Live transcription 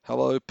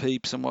Hello,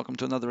 peeps, and welcome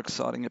to another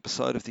exciting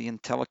episode of the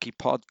Entelechy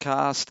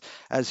podcast.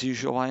 As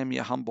usual, I am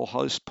your humble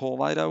host,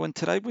 Paul Ado, and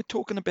today we're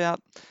talking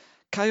about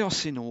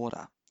chaos in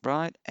order,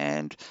 right?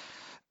 And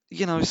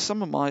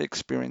some of my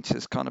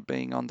experiences kind of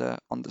being on the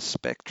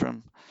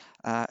spectrum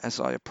as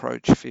I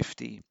approach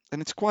 50,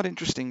 and it's quite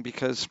interesting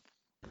because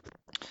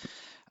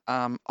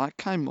I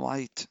came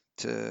late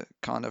to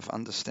kind of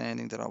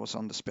understanding that I was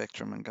on the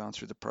spectrum and going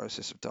through the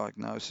process of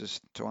diagnosis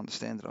to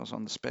understand that I was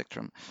on the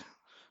spectrum.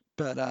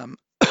 But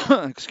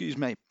excuse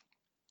me.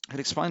 It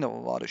explained a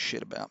lot of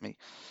shit about me,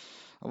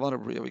 a lot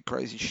of really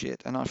crazy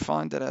shit. And I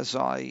find that as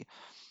I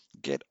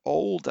get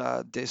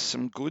older, there's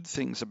some good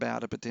things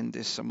about it, but then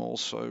there's some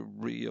also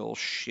real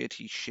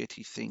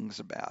shitty things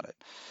about it.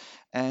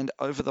 And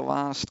over the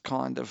last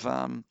kind of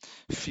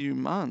few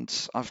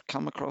months, I've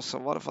come across a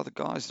lot of other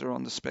guys that are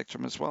on the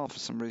spectrum as well for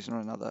some reason or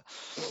another.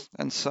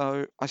 And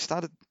so I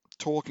started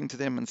talking to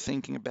them and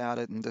thinking about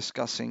it and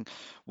discussing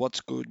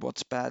what's good,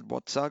 what's bad,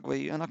 what's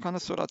ugly. And I kind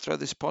of thought I'd throw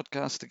this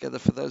podcast together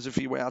for those of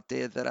you out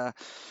there that are,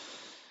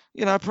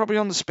 probably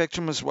on the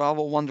spectrum as well,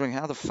 or wondering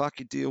how the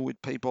fuck you deal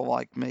with people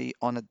like me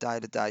on a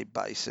day-to-day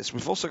basis.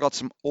 We've also got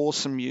some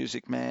awesome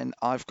music, man.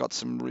 I've got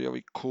some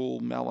really cool,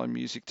 mellow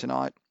music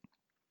tonight.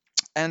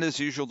 And as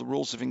usual, the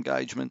rules of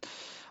engagement.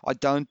 I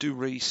don't do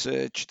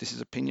research. This is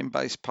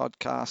opinion-based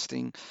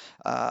podcasting.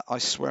 I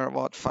swear a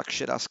lot. Fuck,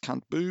 shit, ass,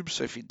 cunt, boob.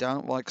 So if you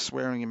don't like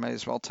swearing, you may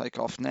as well take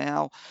off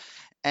now.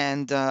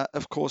 And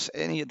of course,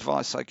 any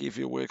advice I give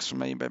you works for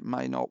me, but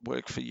may not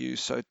work for you.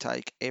 So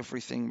take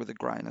everything with a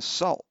grain of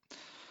salt.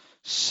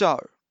 So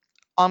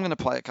I'm going to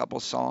play a couple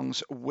of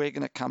songs. We're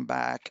going to come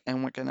back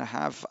and we're going to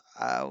have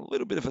a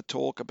little bit of a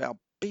talk about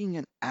being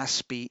an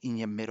Aspie in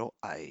your middle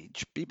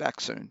age. Be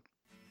back soon.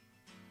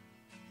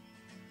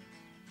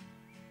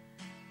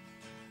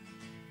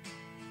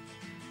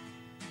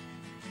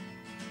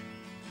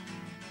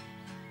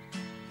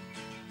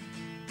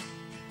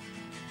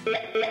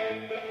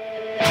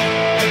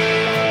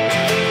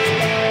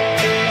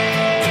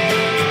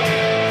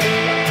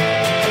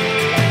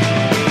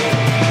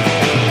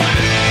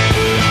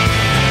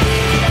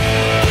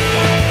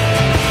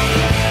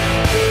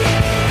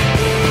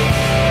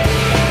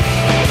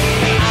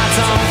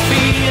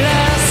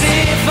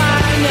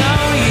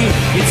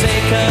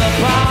 Take up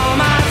all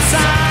my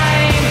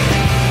time.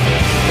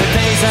 The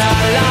days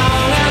are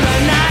long and the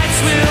nights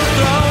will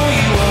throw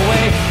you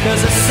away,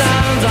 'cause the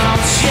sun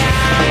don't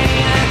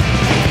shine.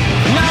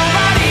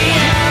 Nobody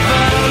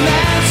ever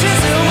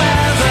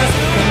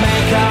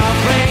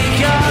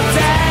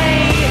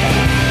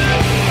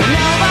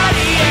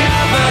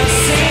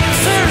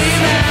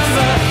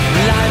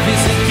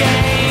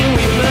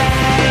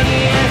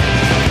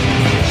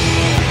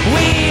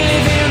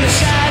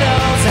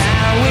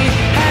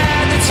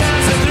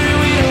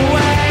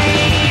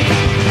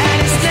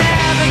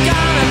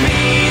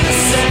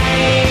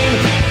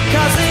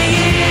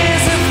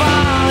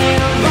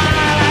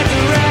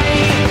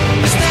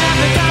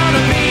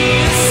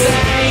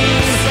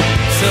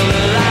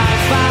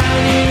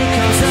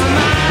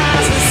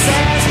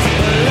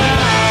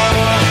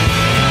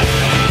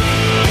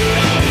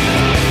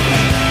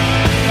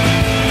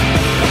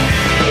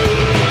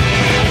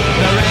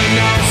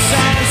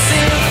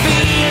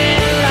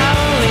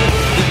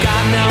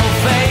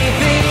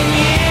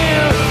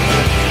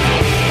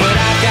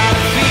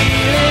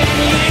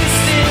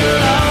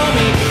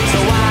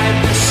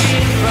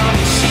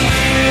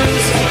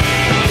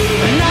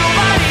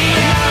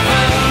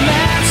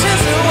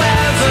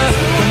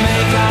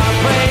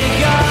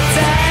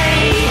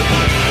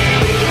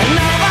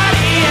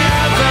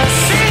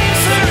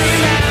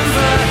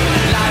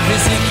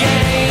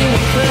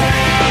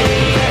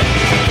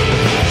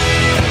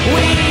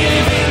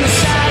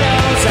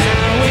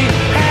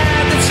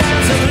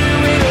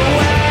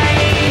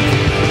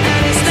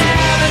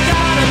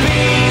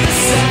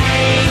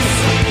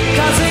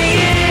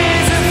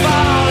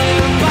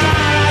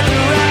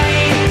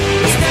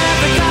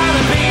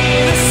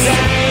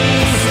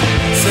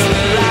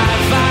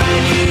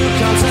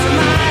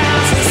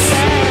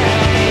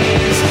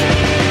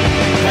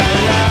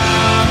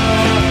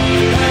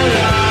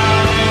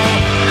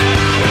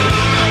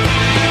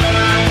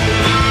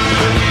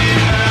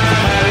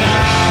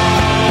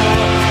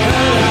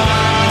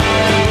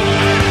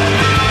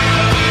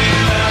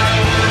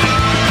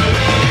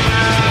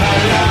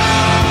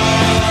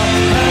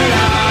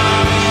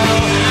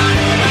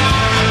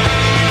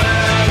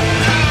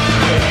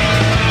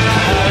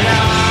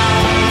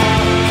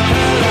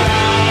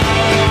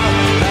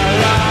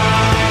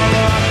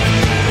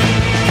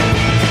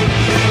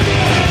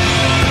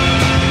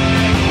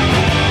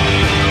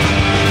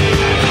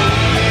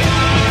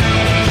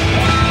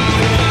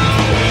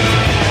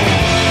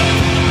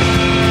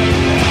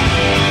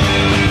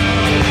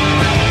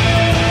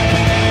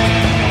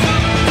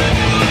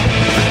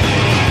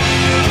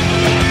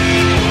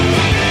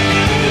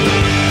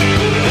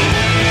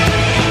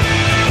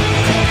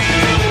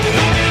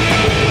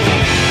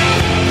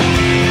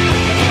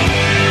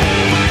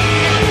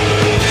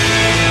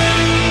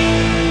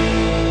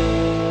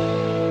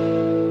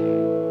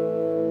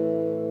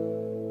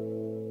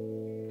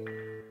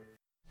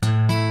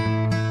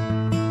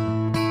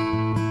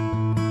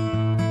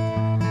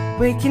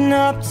Waking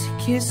up to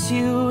kiss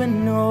you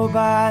and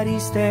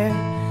nobody's there.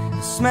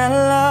 The smell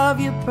of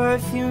your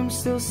perfume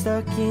still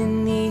stuck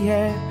in the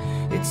air.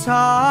 It's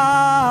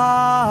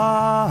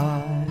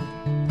hard.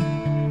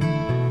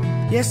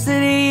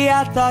 Yesterday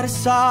I thought I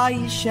saw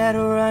your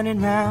shadow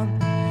running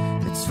round.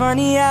 It's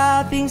funny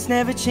how things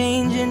never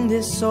change in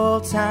this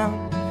old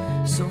town.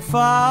 So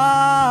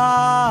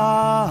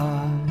far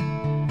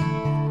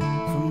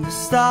from the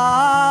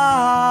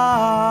start.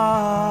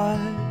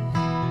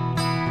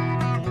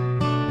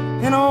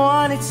 And I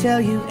wanna tell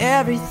you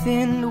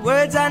everything, the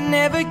words I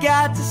never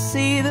got to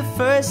say the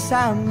first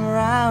time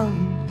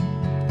around.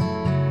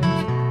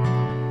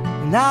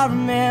 And I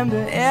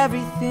remember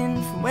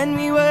everything from when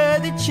we were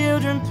the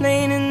children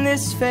playing in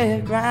this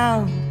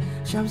fairground.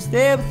 Wish I was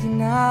there with you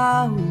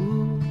now.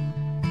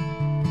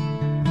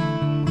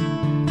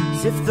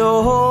 As if the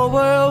whole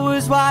world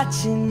was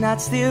watching,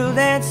 I'd still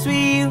dance with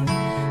you.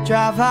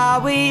 Drive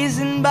highways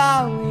and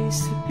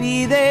byways to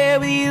be there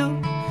with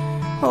you.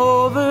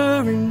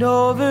 Over and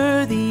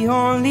over, the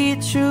only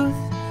truth,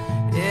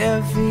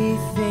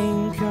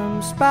 everything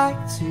comes back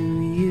to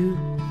you.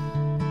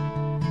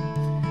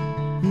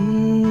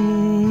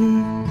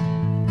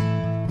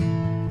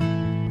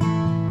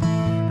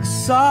 I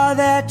saw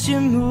that you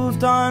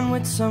moved on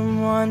with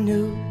someone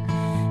new.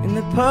 In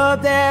the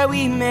pub that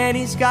we met,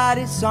 he's got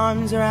his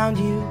arms around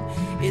you.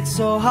 It's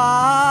so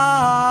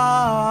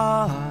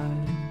hard,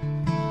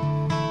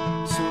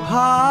 so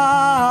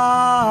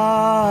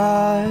hard.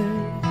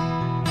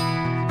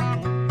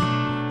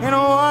 And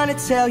I wanna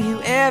tell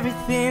you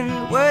everything,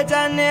 the words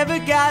I never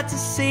got to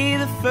say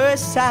the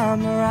first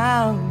time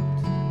around.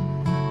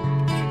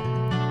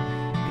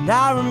 And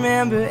I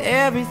remember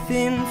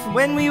everything from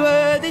when we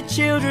were the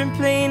children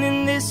playing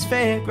in this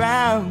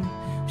fairground.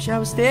 Wish I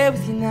was there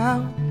with you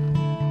now.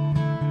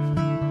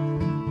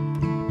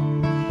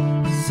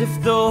 As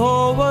if the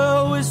whole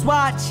world was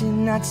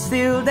watching, I'd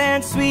still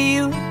dance with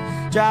you.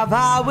 Drive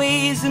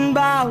highways and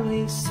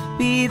byways to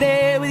be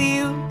there with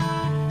you.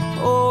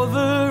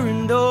 Over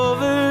and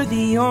over,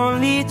 the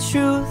only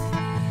truth,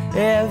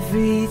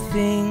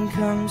 everything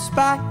comes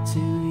back to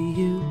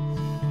you.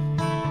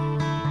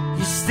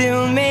 You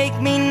still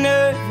make me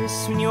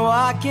nervous when you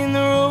walk in the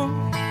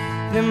room.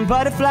 Them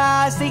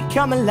butterflies, they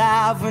come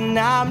alive when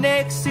I'm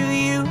next to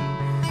you.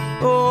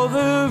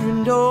 Over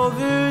and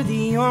over,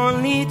 the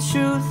only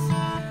truth,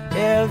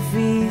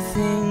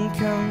 everything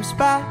comes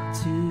back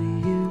to you.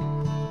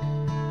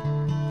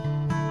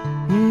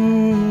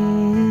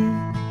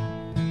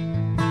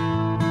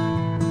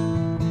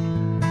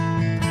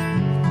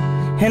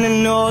 And I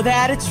know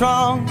that it's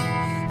wrong,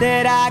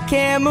 that I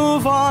can't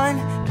move on,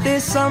 but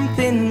there's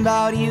something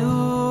about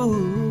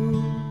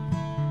you.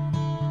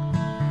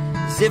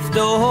 As if the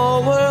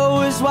whole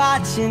world was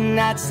watching,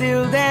 I'd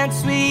still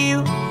dance with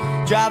you.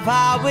 Drive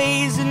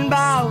highways and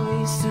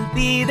byways to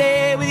be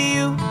there with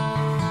you.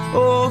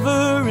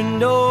 Over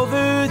and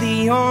over,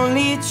 the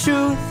only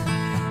truth,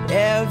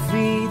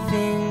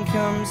 everything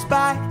comes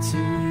back to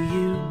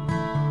you.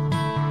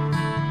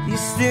 You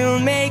still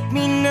make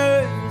me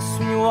nervous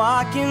when you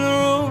walk in the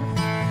room.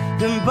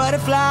 Them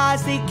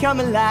butterflies, they come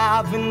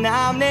alive when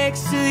I'm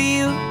next to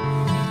you.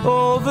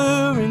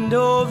 Over and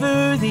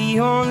over, the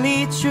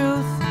only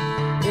truth,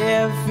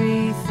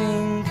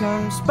 everything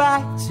comes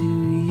back to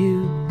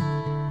you.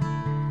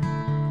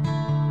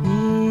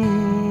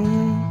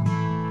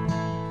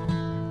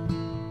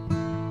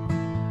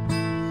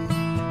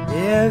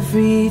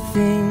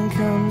 Everything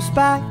comes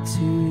back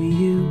to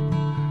you.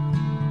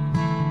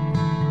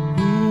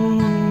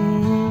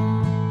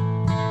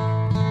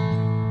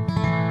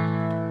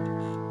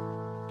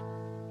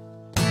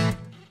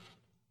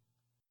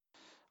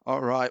 All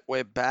right,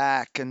 we're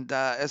back. And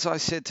as I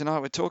said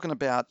tonight, we're talking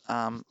about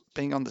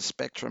being on the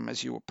spectrum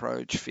as you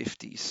approach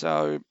 50.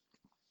 So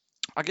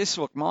I guess,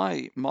 look,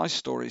 my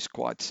story is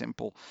quite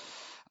simple.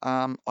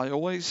 I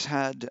always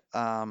had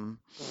a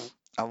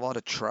lot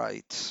of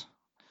traits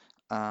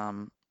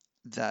um,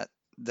 that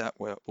that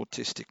were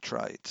autistic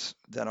traits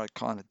that I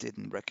kind of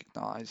didn't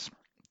recognize,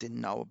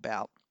 didn't know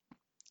about.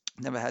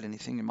 Never had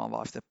anything in my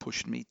life that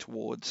pushed me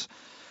towards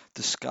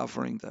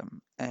discovering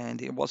them.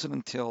 And it wasn't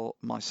until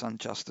my son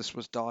Justice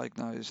was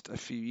diagnosed a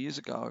few years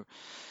ago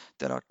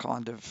that I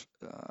kind of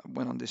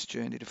went on this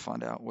journey to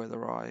find out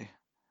whether I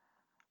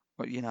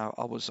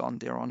was on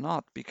there or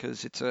not,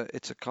 because it's a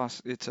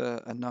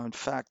known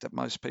fact that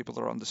most people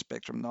that are on the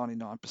spectrum,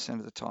 99%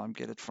 of the time,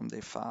 get it from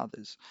their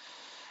fathers.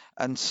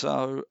 And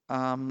so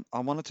I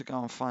wanted to go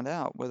and find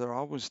out whether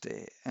I was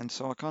there. And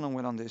so I kind of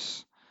went on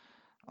this,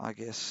 I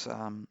guess,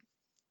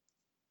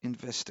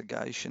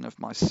 investigation of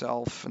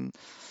myself. And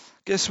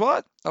guess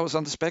what? I was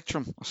on the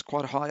spectrum. I was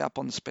quite high up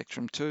on the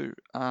spectrum too.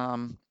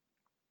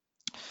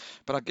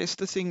 But I guess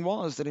the thing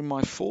was that in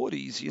my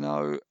 40s,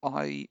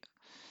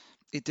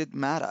 it didn't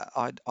matter.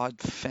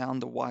 I'd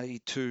found a way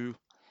to,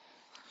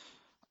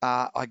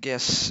 I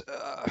guess,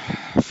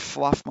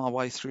 fluff my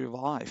way through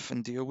life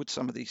and deal with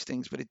some of these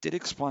things. But it did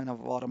explain a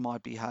lot of my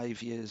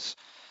behaviors,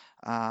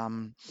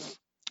 um,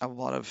 a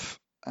lot of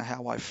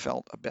how I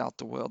felt about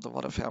the world, a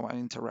lot of how I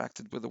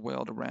interacted with the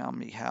world around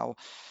me, how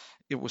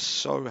it was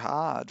so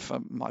hard for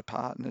my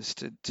partners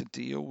to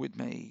deal with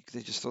me.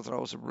 They just thought that I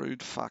was a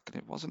rude fuck, and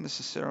it wasn't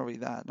necessarily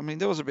that. I mean,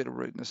 there was a bit of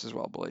rudeness as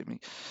well, believe me,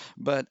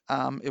 but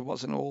it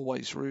wasn't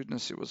always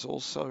rudeness. It was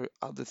also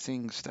other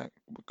things that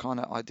kind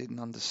of I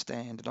didn't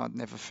understand, and I'd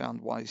never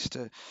found ways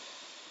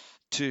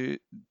to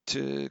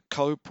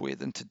cope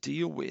with and to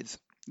deal with,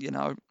 you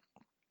know.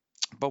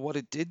 But what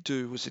it did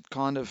do was it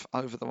kind of,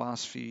 over the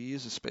last few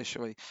years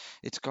especially,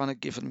 it's kind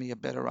of given me a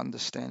better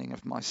understanding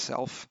of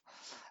myself,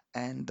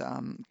 and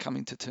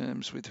coming to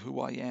terms with who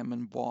I am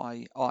and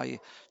why I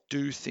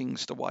do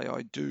things the way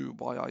I do,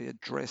 why I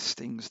address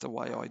things the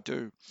way I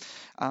do.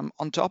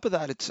 On top of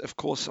that, it's of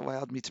course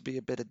allowed me to be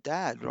a better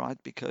dad, right?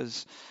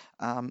 Because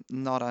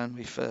not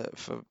only for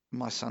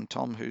my son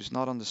Tom, who's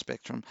not on the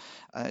spectrum,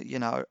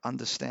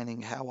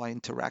 understanding how I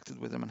interacted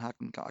with him and how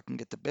I can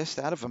get the best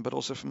out of him, but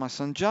also for my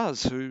son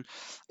Juz, who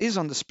is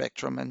on the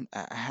spectrum, and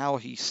how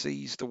he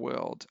sees the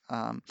world,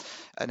 and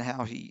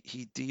how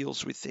he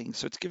deals with things.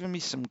 So it's given me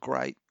some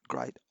great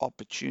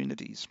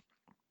opportunities.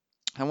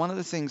 And one of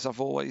the things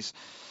I've always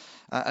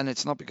and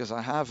it's not because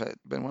I have it,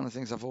 but one of the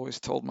things I've always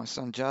told my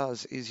son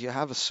Jazz is you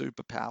have a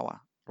superpower,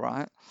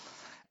 right?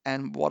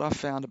 And what I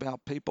found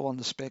about people on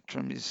the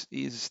spectrum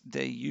is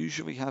they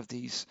usually have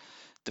these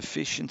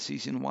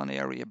deficiencies in one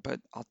area, but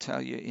I'll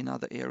tell you, in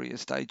other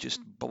areas, they just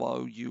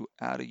blow you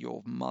out of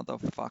your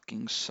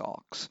motherfucking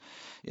socks.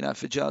 You know,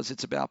 for Jazz,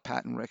 it's about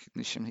pattern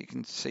recognition. He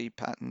can see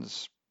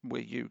patterns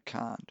where you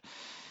can't.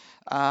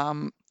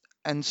 Um,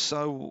 and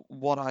so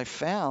what I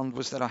found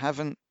was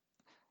that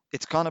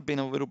it's kind of been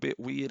a little bit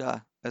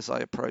weirder as I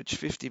approach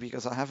 50,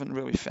 because I haven't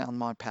really found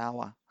my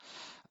power.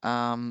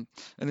 And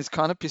this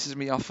kind of pisses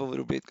me off a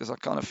little bit, because I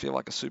kind of feel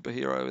like a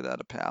superhero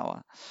without a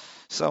power.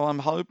 So I'm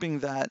hoping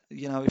that,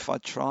 if I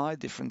try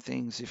different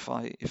things, if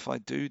I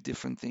do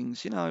different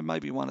things,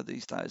 maybe one of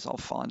these days I'll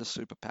find a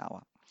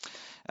superpower,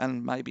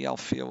 and maybe I'll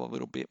feel a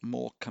little bit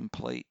more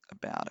complete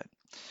about it.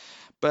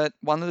 But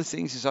one of the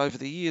things is, over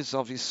the years,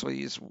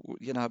 obviously, is,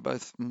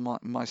 both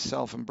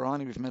myself and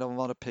Bryony, we've met a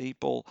lot of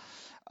people,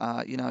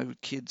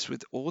 kids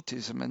with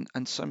autism,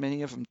 and so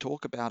many of them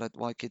talk about it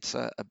like it's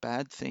a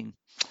bad thing.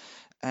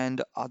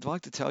 And I'd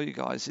like to tell you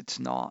guys it's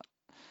not.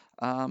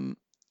 Um,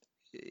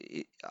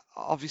 it,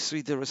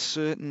 Obviously, there are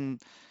certain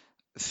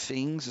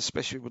things,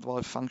 especially with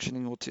low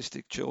functioning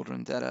autistic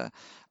children, that are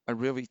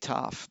really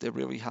tough. They're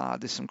really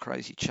hard. There's some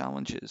crazy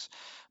challenges.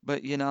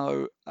 But,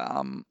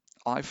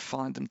 I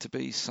find them to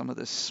be some of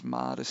the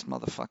smartest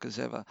motherfuckers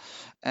ever.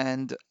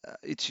 And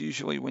it's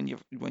usually when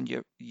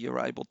you're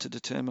able to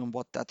determine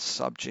what that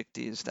subject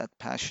is, that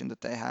passion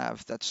that they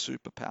have, that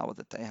superpower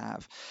that they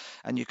have,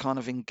 and you kind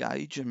of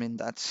engage them in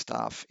that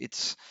stuff.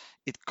 It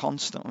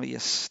constantly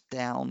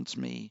astounds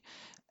me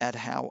at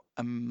how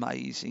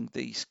amazing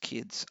these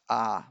kids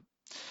are.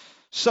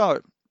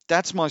 So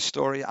that's my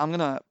story. I'm going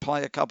to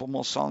play a couple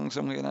more songs,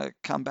 and we're going to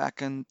come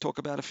back and talk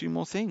about a few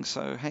more things.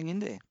 So hang in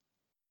there.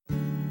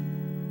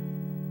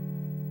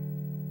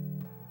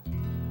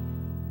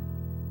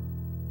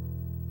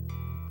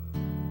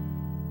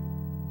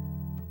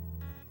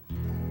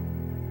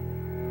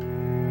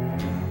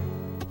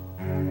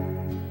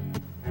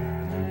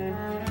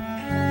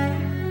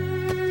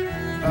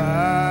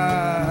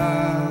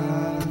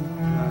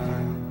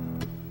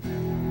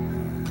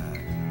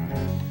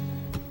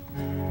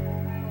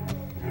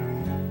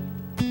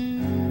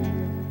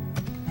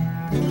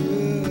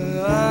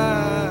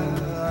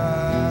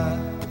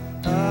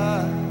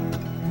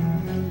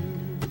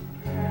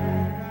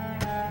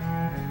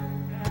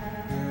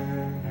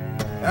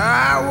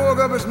 I woke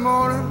up this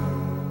morning,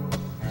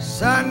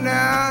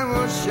 sundown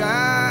was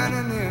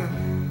shining in.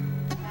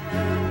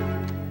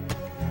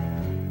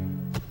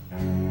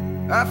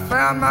 I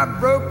found my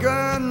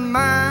broken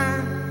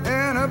mind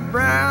in a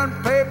brown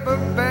paper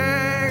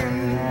bag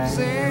and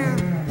sin.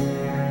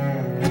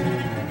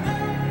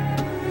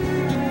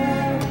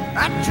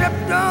 I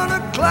tripped on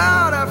a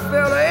cloud, I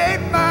fell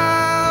 8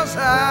 miles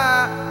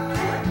high,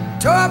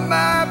 tore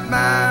my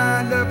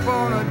mind up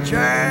on a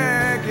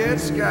jagged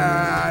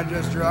sky. I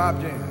just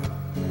dropped in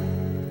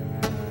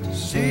to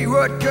see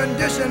what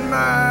condition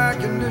my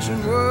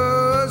condition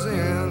was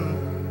in.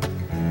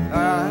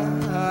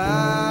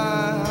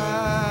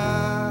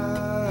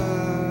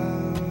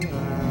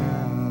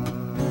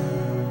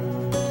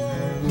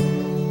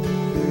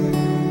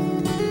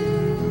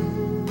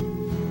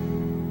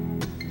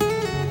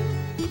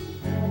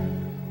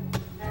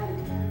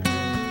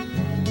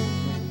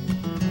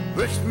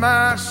 Pushed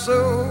my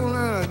soul in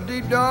a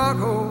deep dark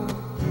hole,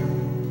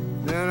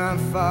 then I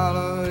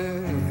followed it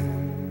in.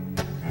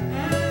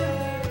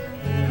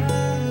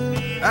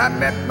 I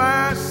met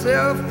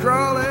myself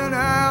crawling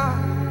out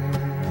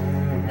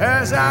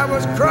as I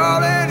was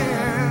crawling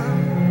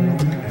in.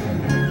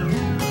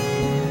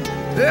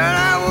 Then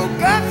I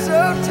woke up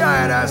so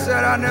tired, I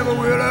said I never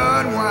will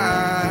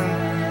unwind.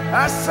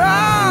 I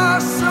saw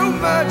so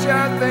much,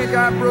 I think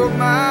I broke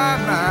my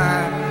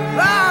mind.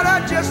 Lord,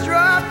 I just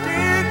dropped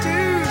in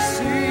to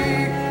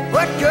see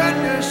what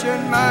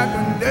condition my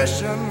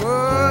condition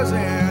was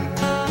in.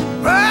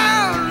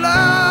 Oh,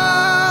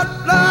 Lord,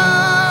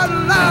 Lord,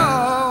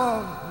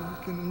 Lord,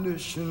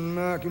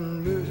 my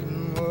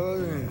condition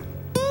was in.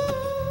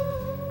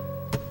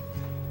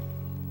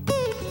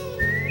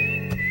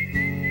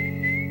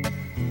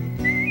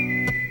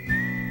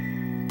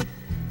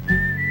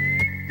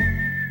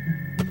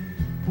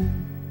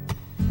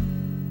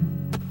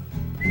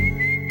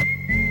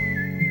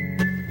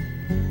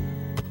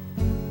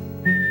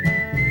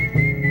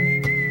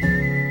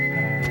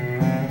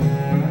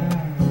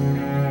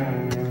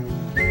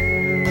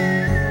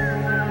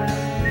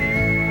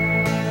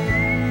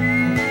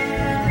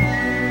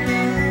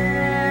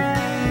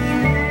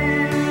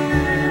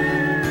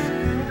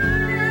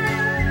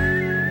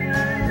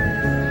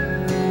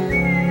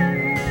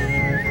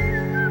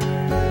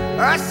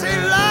 I say,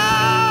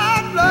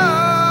 Lord,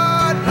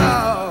 Lord,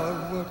 Lord,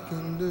 what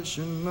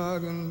condition my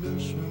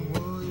condition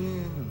was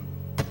in.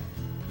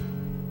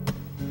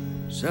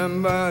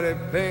 Somebody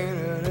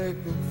painted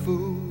April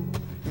Fool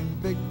in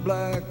big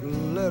black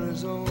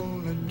letters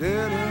on the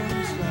dead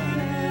end sign.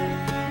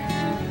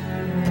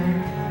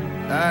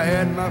 I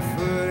had my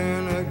foot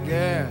in the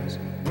gas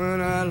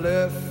when I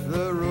left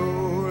the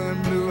road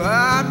and blew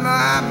out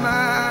my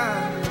mind.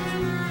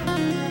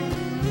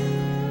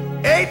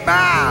 8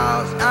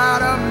 miles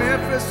out of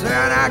Memphis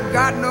and I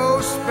got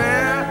no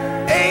spare.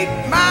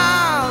 8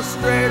 miles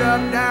straight up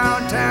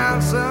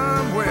downtown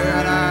somewhere.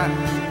 And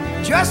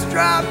I just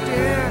dropped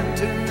in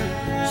to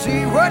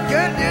see what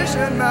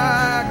condition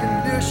my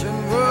condition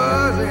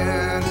was in.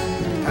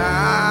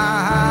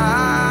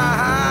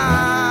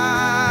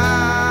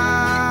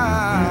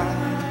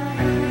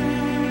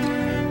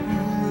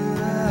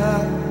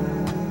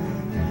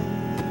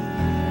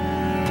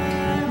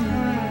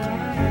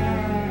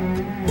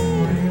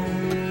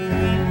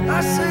 I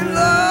say,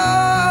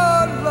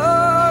 Lord,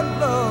 Lord,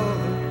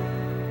 Lord,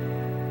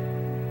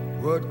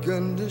 what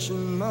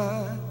condition my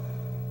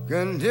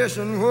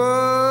condition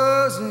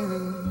was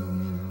in.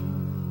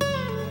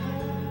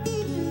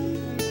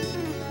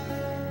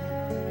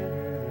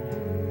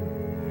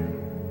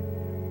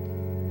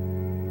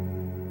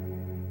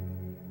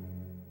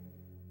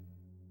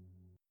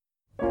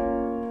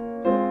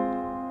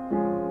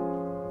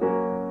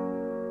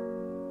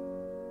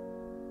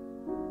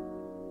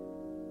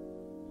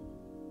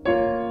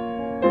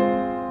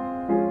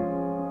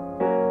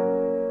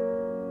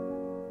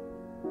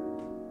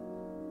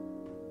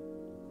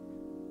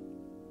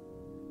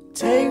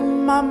 Take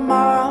my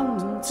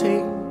mind and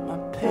take my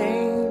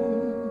pain,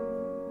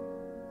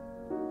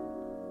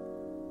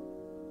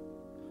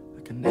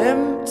 like an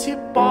empty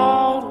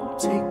bottle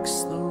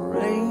takes the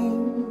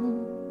rain,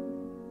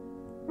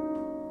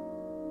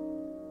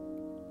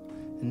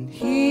 and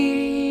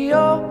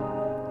heal,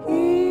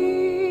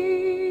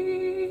 heal,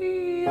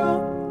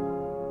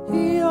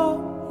 heal,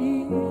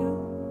 heal,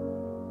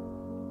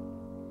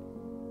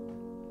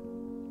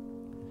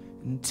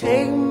 and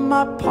take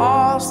my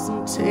past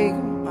and take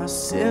my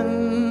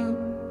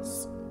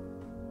sins,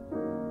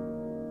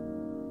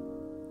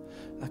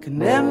 like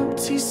an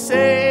empty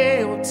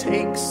sail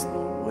takes the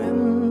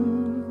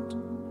wind,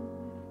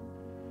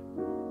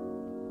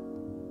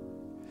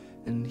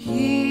 and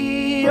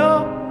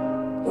heal,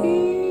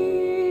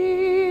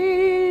 heal,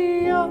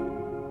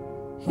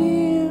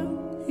 heal,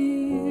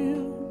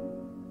 heal,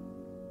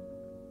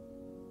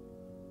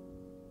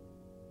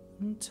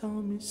 and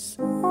tell me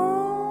something's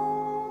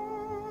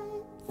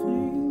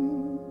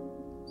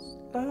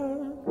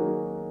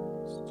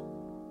lost,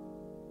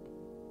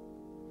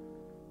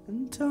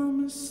 and tell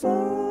me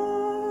something's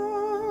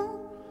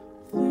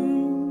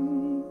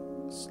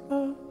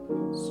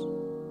lost.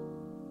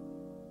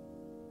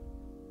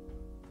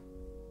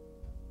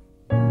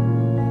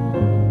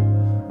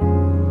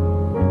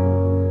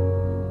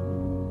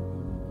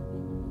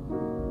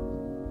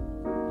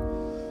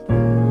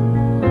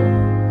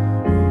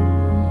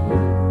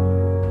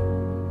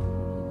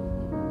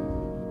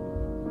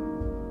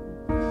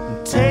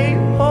 Take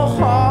her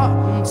heart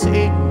and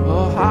take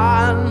her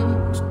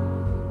hand,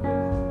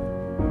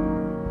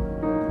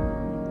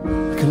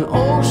 like an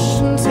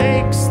ocean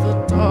takes the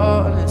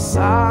dirty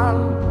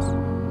sand,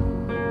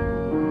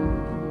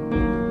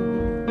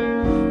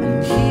 and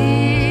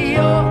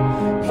heal,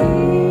 heal,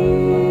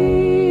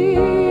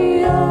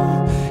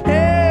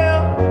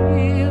 heal,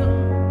 heal,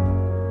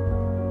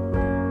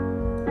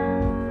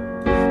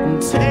 and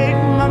take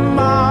my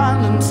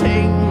mind and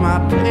take my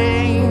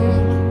pain.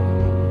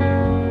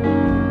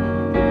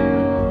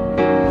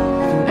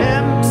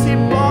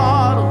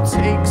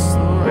 Takes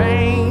the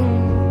rain,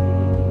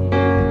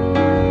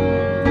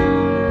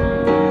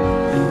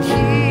 and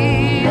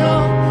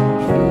heal,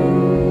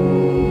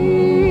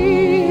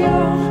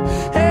 heal,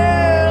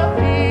 heal,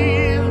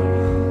 heal,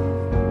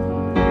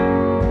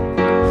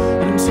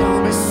 and tell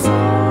me something's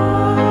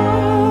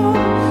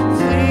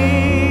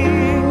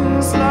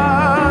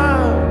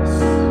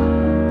lost,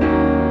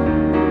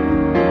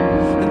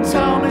 and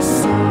tell me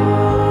something.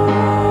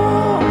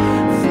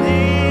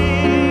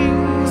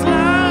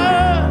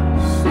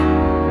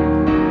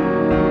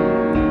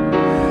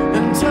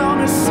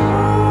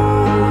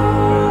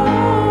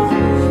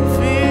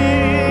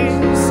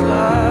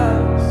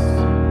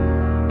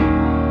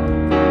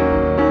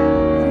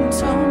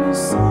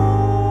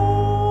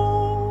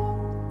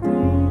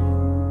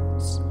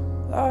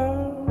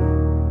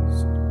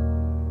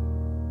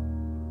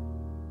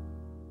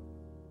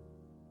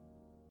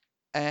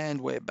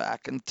 And we're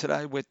back. And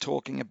today we're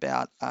talking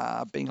about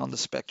being on the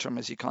spectrum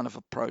as you kind of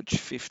approach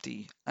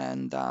 50.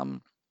 And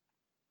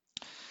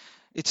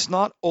it's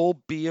not all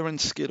beer and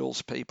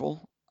Skittles,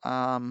 people.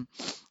 One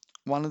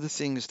of the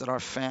things that I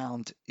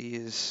found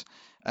is,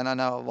 and I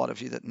know a lot of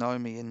you that know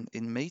me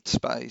in meat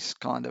space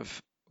kind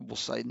of will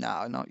say,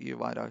 no, not you,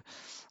 Wado,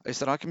 is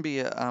that I can be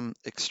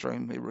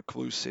extremely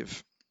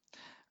reclusive.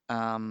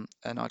 And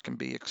I can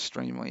be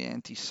extremely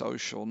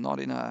antisocial,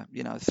 not in a,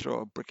 throw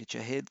a brick at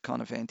your head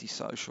kind of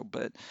antisocial,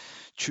 but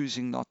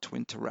choosing not to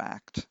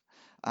interact.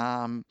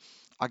 Um,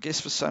 I guess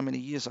for so many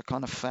years, I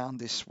kind of found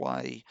this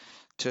way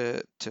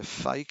to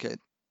fake it,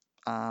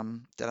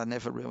 that I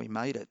never really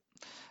made it.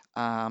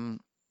 Um,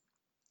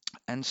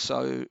 and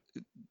so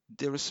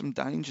there are some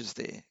dangers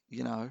there.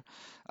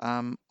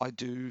 I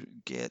do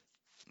get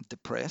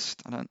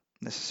depressed. I don't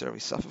necessarily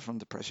suffer from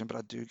depression, but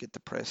I do get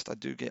depressed. I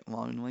do get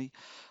lonely.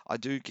 I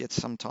do get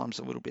sometimes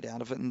a little bit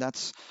out of it. And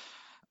that's,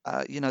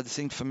 the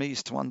thing for me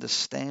is to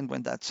understand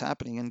when that's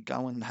happening and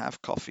go and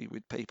have coffee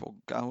with people,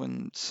 go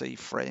and see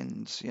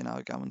friends,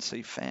 go and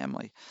see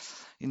family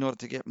in order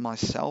to get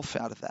myself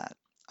out of that.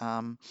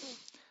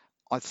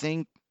 I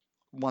think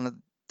one of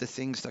the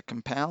things that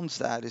compounds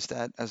that is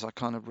that as I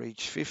kind of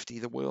reach 50,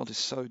 the world is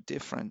so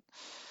different.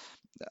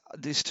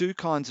 There's two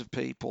kinds of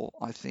people,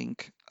 I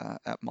think,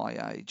 at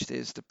my age.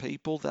 There's the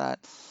people that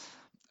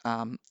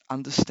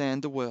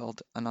understand the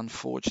world, and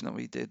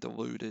unfortunately, they're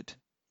deluded,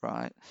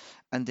 right?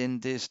 And then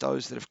there's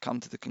those that have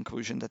come to the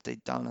conclusion that they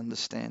don't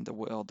understand the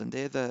world, and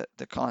they're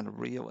the kind of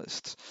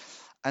realists.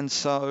 And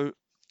so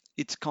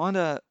it's kind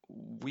of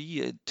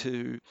weird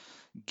to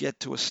get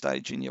to a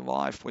stage in your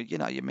life where,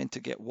 you're meant to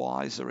get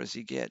wiser as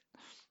you get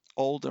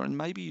older, and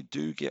maybe you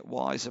do get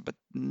wiser, but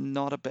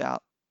not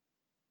about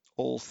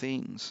all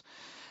things.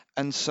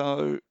 And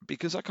so,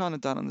 because I kind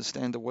of don't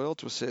understand the world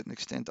to a certain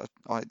extent,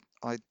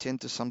 I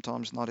tend to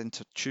sometimes not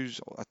into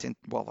choose. I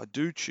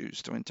do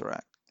choose to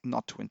interact,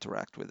 not to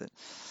interact with it.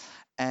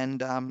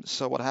 And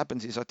so what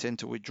happens is I tend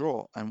to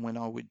withdraw, and when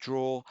I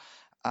withdraw,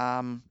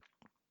 um,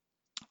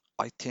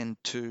 I tend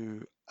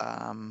to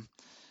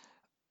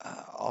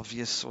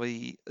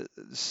obviously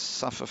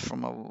suffer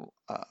from a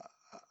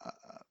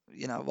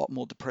lot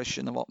more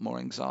depression, a lot more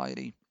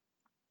anxiety.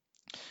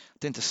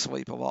 Tend to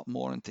sleep a lot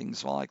more and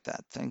things like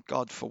that. Thank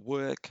God for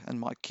work and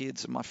my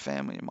kids and my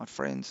family and my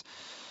friends,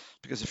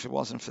 because if it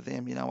wasn't for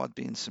them, I'd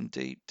be in some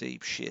deep,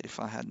 deep shit if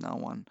I had no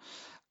one.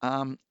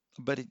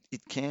 But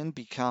it can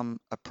become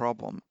a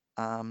problem.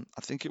 I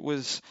think it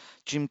was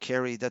Jim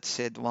Carrey that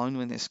said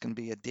loneliness can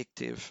be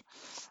addictive.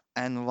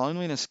 And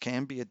loneliness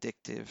can be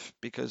addictive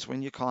because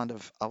when you're kind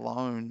of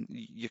alone,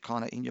 you're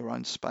kind of in your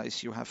own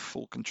space, you have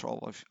full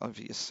control of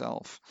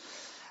yourself.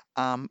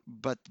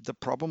 But the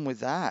problem with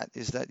that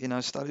is that,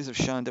 studies have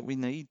shown that we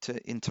need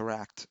to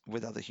interact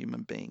with other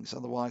human beings.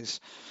 Otherwise,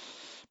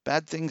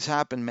 bad things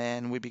happen,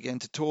 man. We begin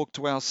to talk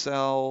to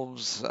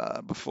ourselves.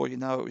 Before you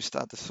know it, we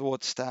start the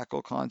thought stack.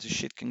 All kinds of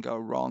shit can go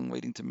wrong,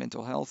 leading to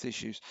mental health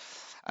issues.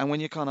 And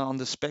when you're kind of on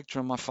the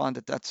spectrum, I find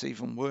that that's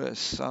even worse.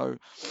 So,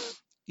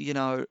 you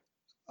know,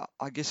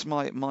 I guess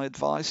my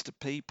advice to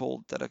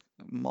people that are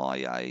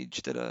my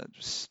age, that are,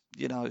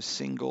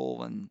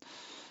 single and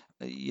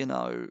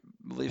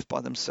live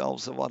by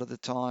themselves a lot of the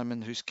time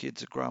and whose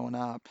kids are growing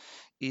up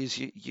is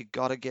you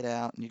got to get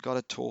out and you got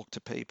to talk to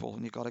people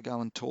and you got to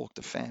go and talk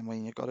to family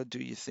and you got to do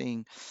your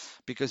thing,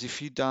 because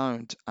if you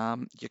don't,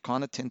 you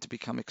kind of tend to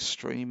become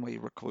extremely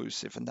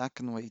reclusive, and that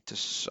can lead to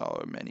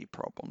so many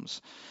problems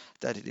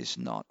that it is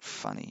not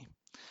funny.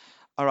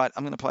 All right,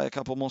 I'm going to play a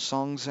couple more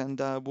songs and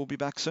we'll be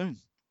back soon.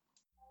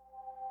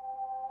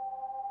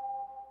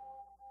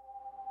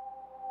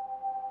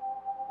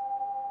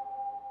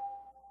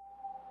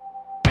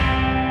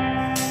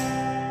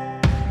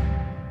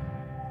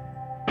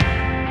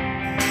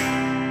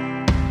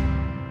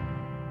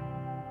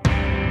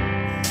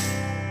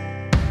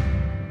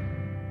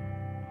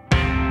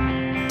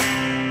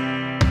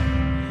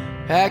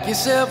 Pack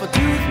yourself a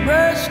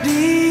toothbrush,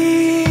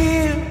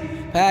 dear.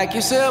 Pack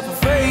yourself a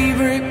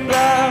favorite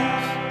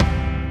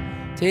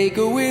blouse. Take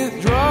a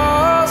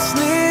withdrawal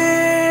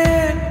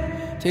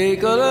slip.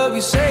 Take all of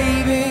your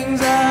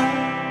savings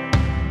out.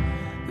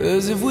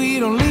 'Cause if we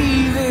don't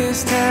leave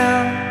this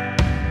town,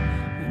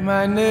 we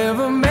might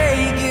never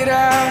make it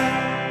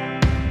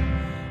out.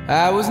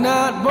 I was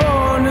not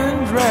born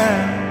to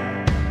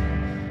drown.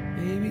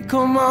 Baby,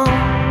 come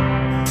on.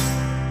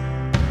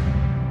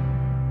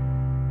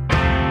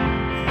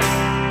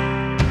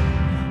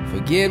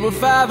 Forget what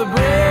Father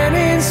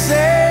Brennan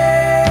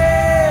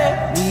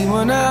said. We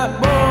were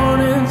not born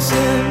in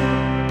sin.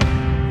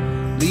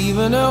 Leave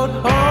a note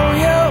on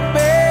your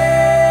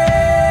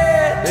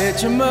bed.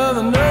 Let your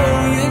mother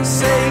know you're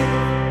safe.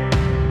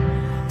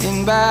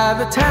 And by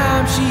the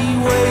time she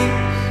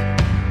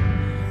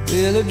wakes,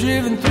 we'll have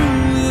driven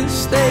through the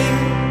state.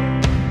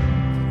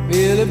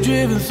 We'll have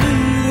driven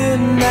through the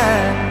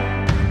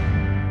night.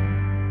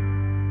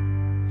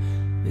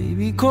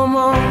 Baby, come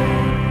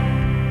on.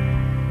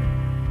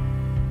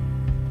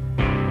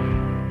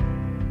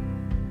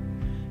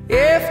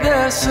 If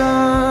the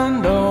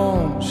sun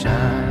don't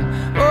shine,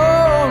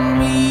 oh,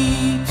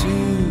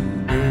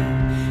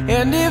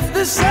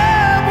 the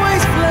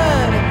subways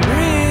flood and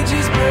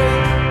bridges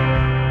break,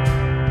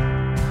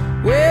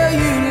 will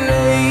you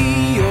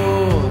lay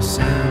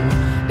yourself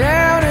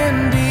down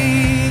and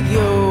dig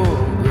your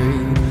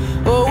grave?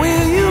 Or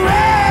will you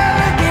rail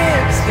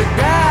against the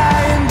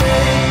dying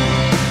day?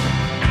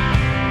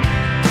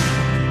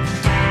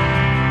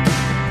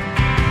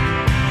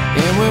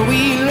 And when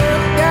we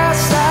looked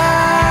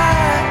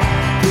outside,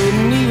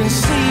 couldn't even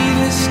see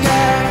the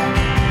sky.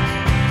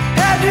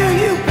 How do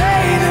you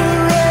pay the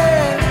rent?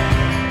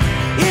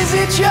 Is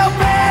it your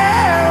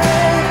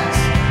parents?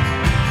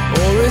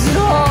 Or is it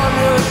hard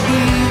work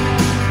here,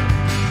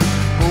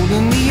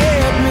 holding the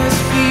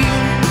atmosphere?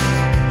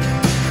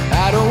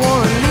 I don't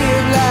wanna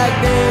live like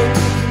that,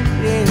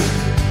 yeah.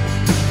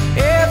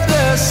 If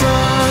the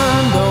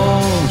sun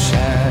don't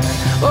shine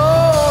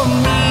on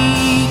me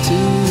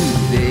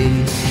today,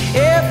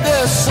 if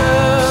the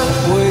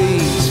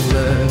subways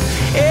flood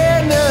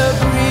and the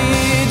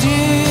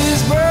bridges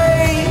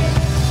break,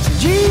 so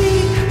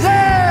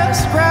Jesus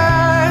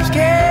Christ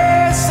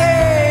can't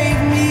save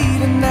me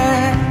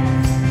tonight.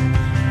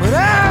 Put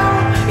on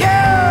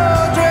your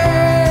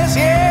dress,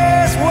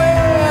 yes,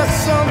 wear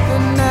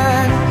something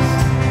nice.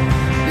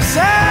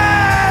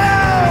 Decide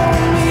on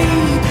me,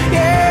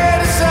 yeah,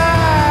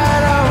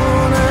 decide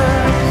on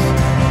us.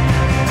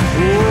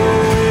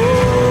 Oh,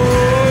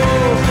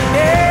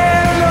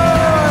 yeah,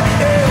 Lord,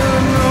 yeah,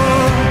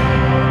 Lord.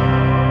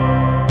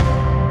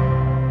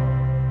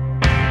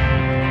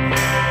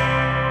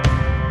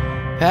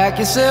 Pack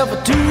yourself a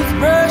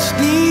toothbrush,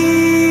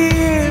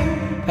 dear.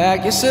 Pack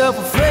yourself a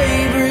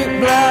favorite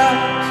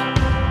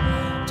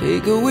blouse.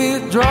 Take a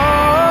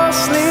withdrawal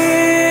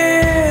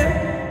slip.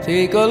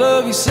 Take all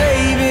of your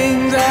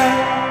savings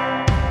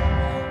out.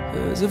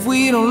 'Cause if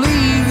we don't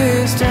leave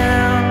this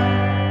town,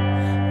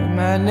 we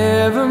might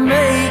never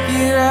make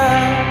it out.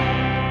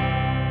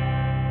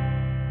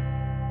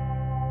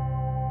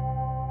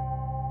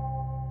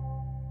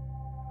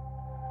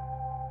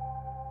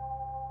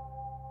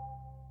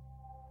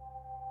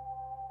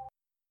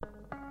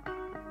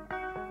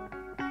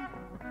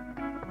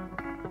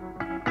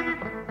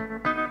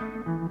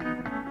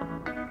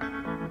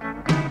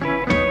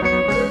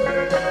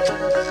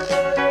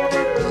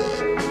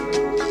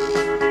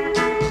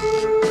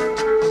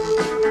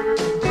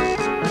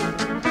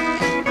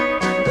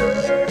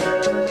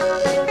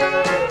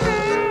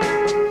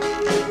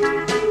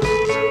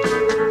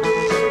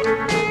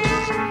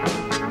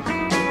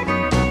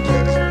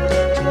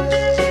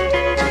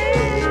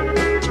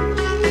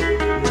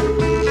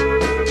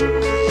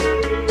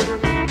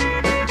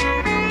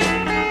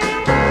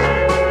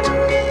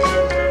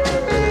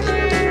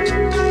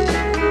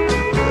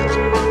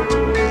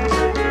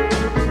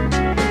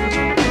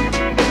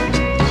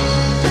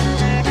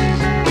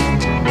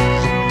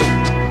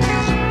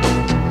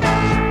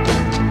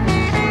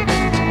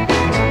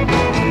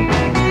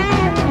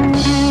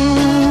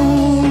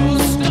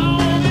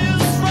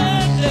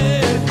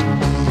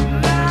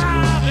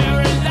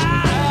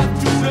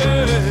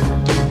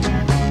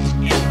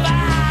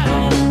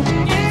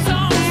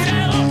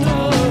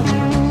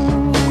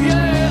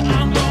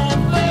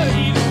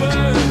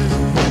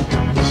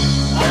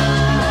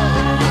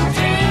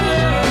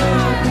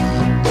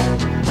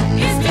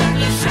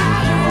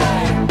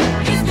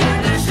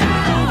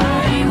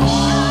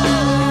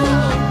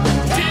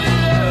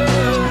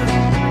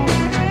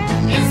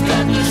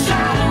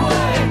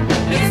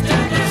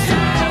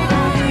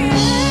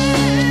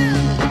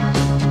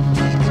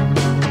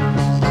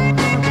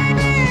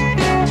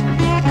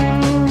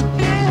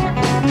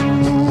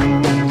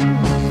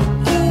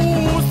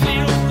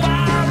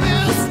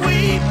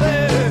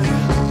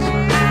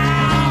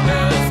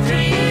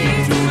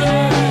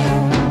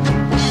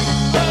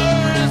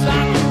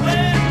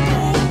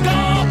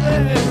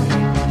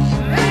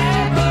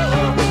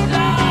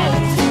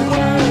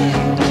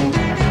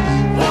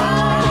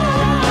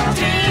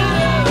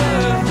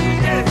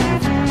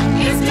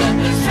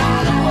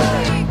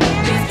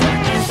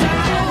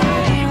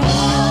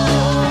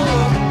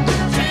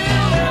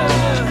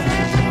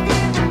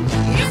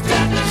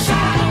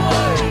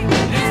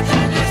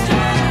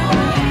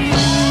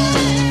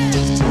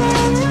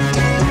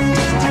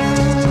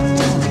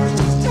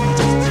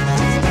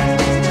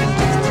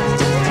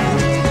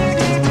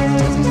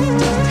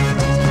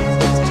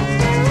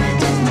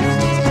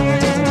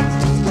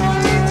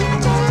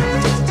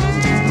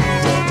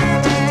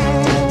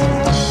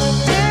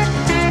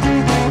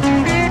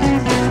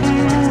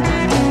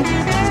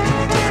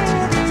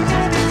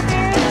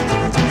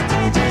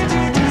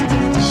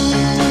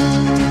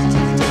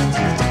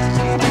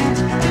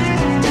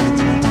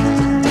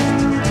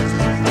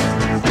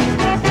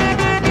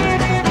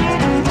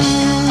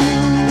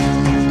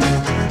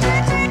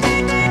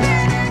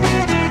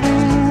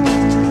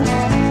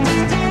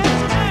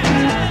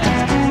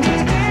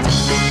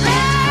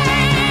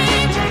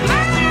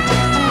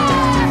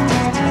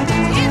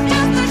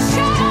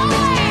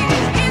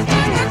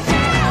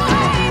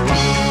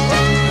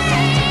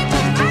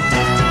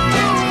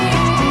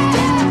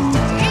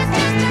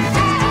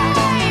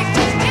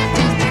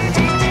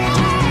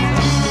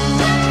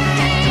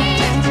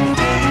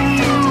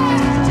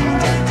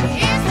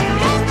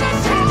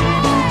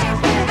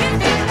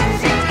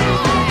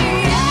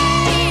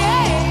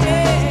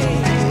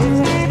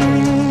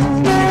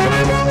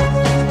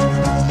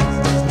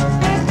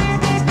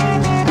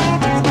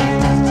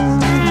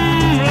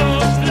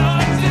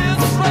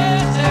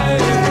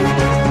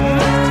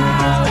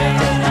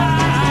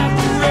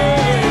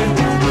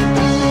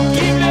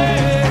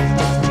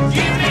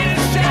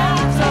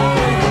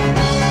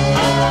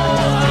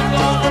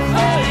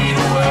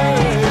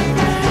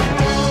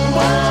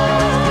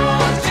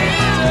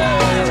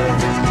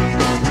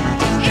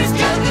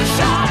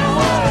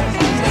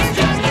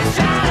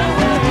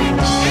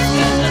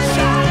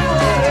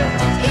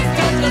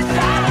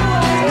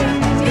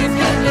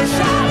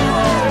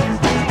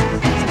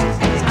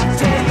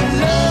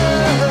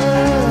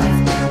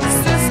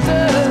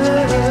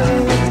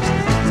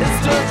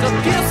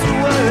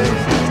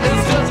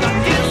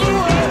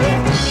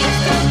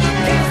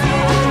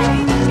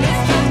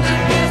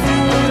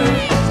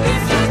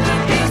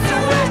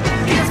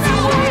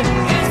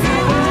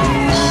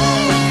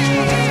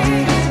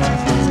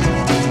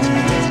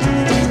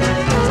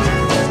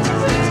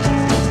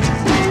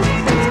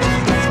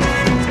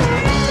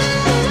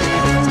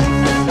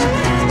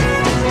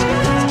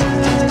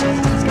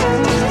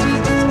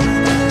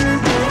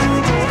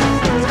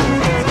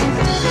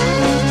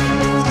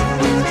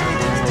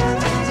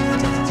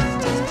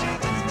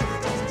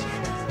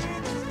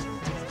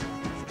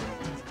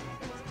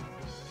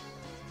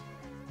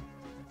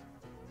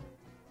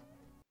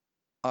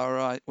 All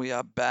right, we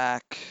are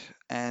back,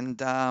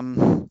 and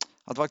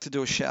I'd like to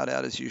do a shout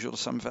out as usual to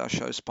some of our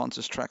show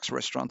sponsors: Tracks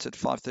Restaurants at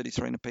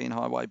 533 Nepean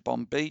Highway,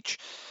 Bomb Beach.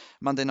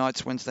 Monday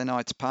nights, Wednesday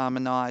nights, Palmer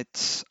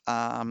nights,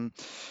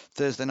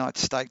 Thursday night,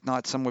 steak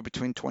night, somewhere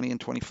between 20 and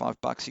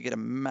 $25. You get a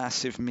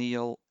massive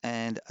meal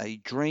and a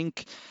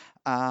drink.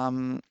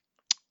 Um,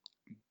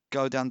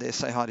 Go down there,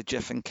 say hi to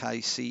Jeff and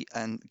Casey,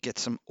 and get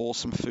some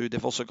awesome food.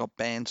 They've also got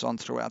bands on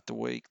throughout the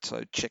week,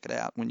 so check it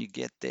out when you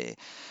get there.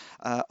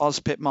 Oz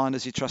Pet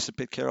Minders, your trusted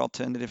pet care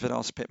alternative at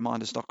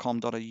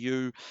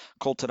ozpetminders.com.au.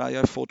 Call today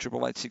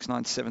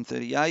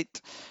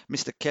 0488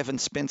 Mr. Kevin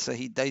Spencer,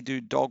 they do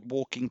dog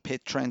walking,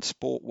 pet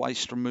transport,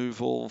 waste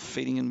removal,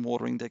 feeding and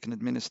watering. They can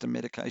administer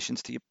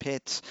medications to your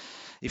pets.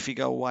 If you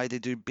go away, they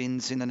do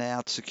bins in and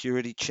out,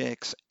 security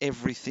checks,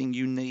 everything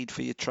you need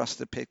for your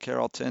trusted pet care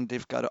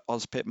alternative. Go to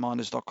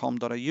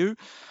ozpetminders.com.au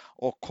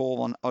or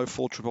call on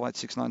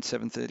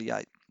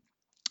 0488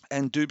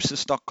 and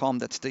doobsis.com,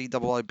 that's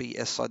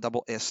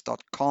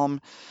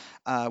DOOBSISS.com.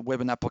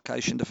 Web and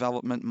application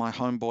development, my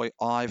homeboy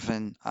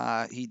Ivan,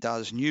 he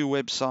does new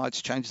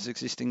websites, changes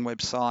existing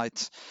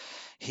websites.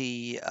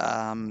 He,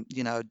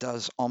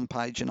 does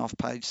on-page and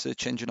off-page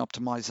search engine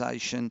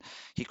optimization.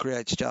 He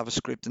creates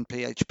JavaScript and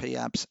PHP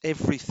apps,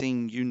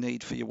 everything you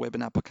need for your web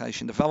and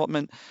application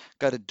development.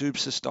 Go to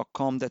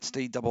doobsis.com, that's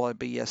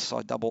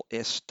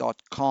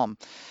DOOBSISS.com.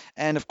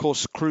 And of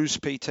course, Cruise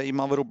PT,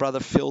 my little brother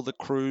Phil the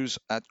Cruise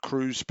at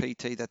Cruise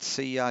PT, that's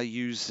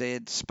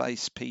CRUZ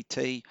space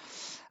PT.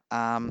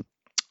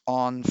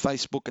 On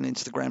Facebook and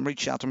Instagram.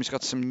 Reach out to him. He's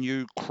got some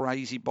new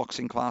crazy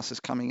boxing classes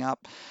coming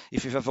up.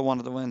 If you've ever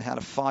wanted to learn how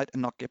to fight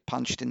and not get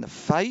punched in the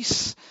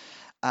face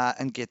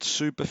and get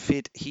super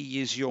fit,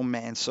 he is your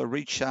man. So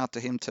reach out to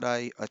him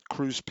today at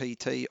Cruise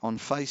PT on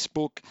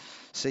Facebook,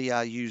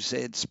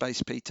 CRUZ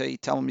space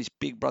PT. Tell him his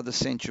big brother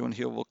sent you and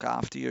he'll look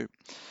after you.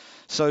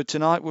 So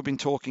tonight we've been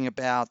talking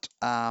about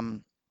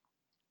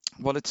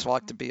what it's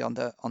like to be on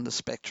the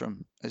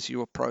spectrum as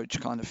you approach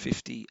kind of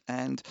 50.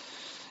 And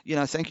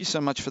thank you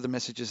so much for the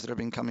messages that have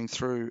been coming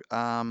through.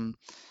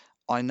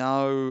 I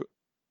know,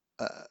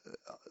 uh,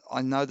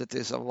 I know that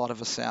there's a lot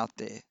of us out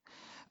there.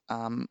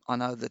 I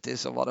know that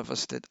there's a lot of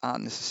us that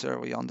aren't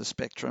necessarily on the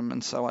spectrum,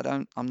 and so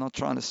I'm not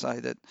trying to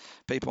say that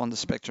people on the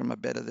spectrum are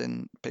better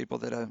than people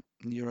that are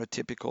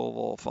neurotypical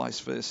or vice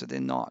versa. They're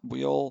not.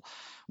 We all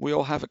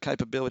have a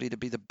capability to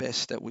be the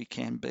best that we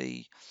can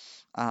be,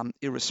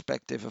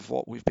 irrespective of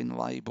what we've been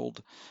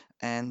labelled.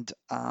 And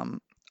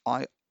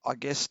I I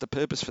guess the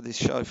purpose for this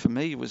show for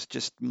me was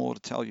just more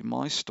to tell you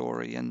my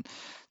story and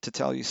to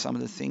tell you some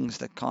of the things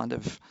that kind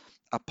of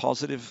are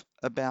positive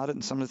about it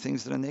and some of the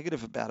things that are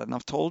negative about it. And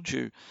I've told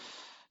you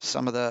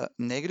some of the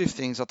negative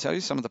things. I'll tell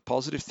you some of the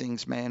positive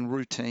things, man.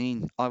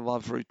 Routine. I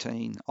love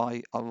routine.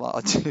 I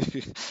love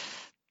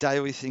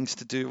daily things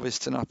to do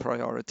list and I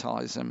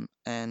prioritize them.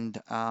 And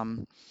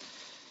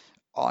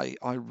I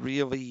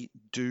really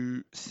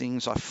do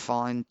things. I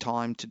find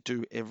time to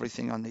do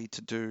everything I need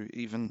to do,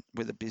 even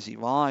with a busy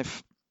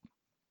life.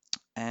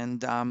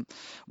 And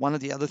one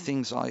of the other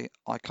things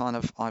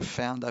I've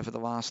found over the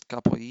last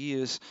couple of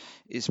years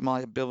is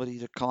my ability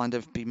to kind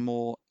of be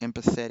more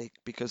empathetic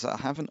because I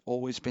haven't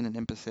always been an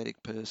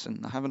empathetic person.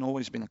 I haven't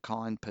always been a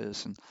kind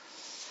person,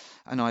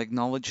 and I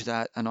acknowledge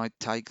that and I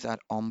take that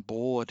on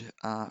board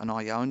and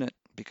I own it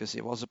because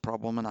there was a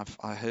problem and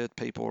I hurt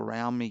people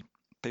around me,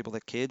 people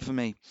that cared for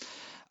me.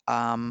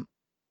 Um,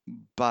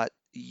 but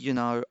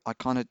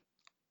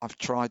I've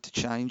tried to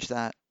change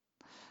that.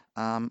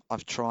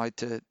 I've tried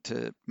to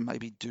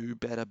maybe do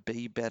better,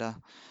 be better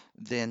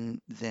than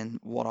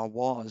what I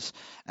was.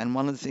 And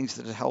one of the things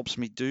that helps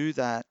me do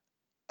that,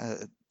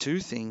 two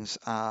things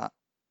are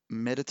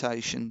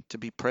meditation, to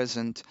be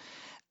present,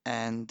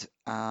 and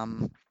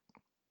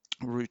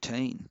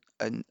routine.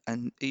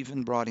 And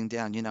even writing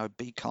down,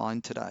 be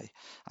kind today.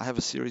 I have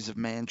a series of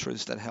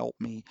mantras that help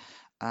me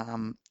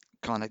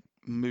kind of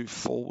move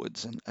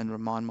forwards and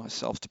remind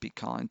myself to be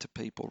kind to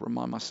people,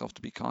 remind myself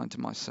to be kind to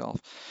myself,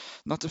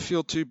 not to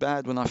feel too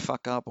bad when I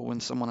fuck up or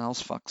when someone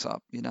else fucks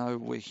up.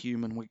 We're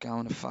human, we're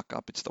going to fuck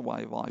up. It's the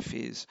way life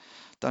is.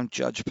 Don't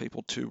judge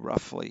people too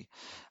roughly.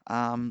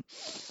 Um,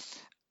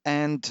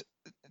 and,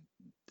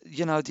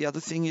 the other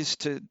thing is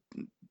to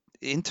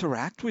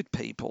interact with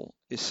people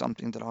is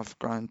something that I've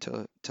grown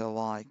to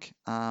like.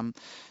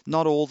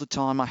 Not all the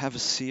time. I have a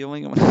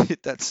ceiling, and when I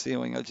hit that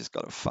ceiling, I just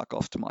got to fuck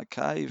off to my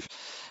cave.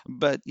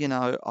 But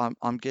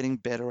I'm getting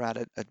better at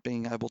it, at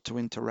being able to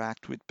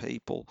interact with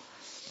people.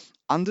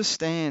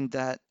 Understand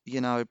that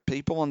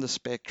people on the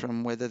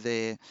spectrum, whether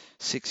they're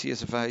 6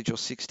 years of age or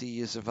 60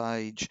 years of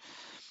age,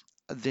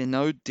 they're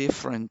no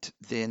different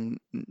than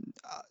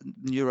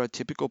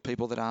neurotypical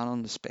people that aren't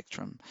on the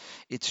spectrum.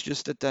 It's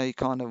just that they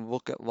kind of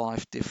look at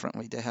life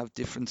differently. They have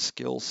different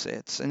skill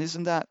sets. And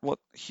isn't that what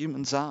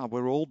humans are?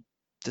 We're all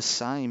the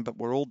same, but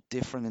we're all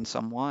different in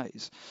some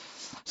ways.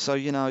 So,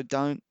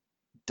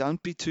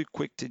 don't be too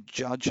quick to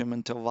judge them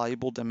and to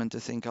label them and to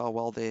think, oh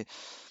well,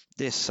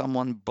 they're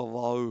someone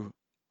below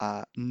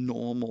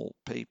normal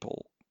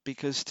people.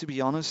 Because to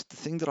be honest, the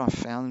thing that I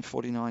found in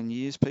 49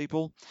 years,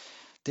 people,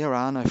 There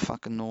are no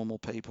fucking normal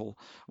people.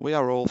 We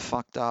are all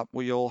fucked up.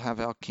 We all have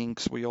our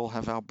kinks. We all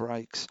have our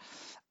breaks.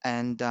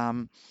 And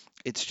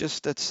it's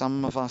just that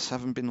some of us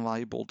haven't been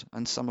labeled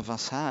and some of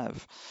us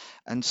have.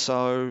 And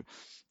so,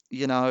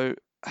 you know,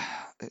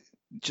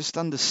 just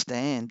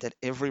understand that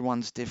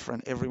everyone's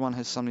different. Everyone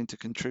has something to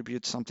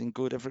contribute, something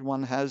good.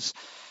 Everyone has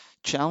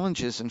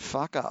challenges and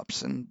fuck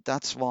ups, and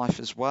that's life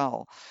as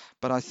well.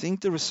 But I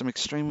think there are some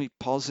extremely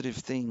positive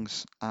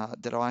things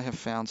that I have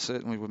found,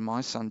 certainly with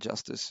my son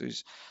Justice,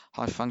 who's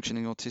high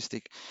functioning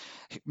autistic,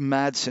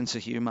 mad sense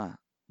of humor,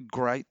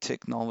 great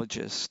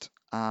technologist,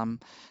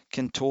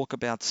 can talk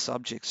about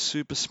subjects,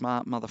 super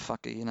smart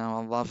motherfucker,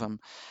 I love him.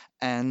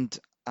 And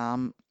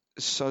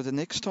so the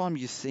next time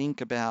you think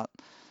about,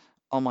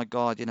 oh my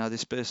God,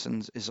 this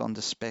person is on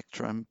the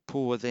spectrum,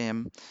 poor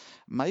them.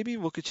 Maybe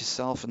look at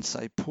yourself and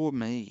say, poor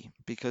me,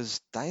 because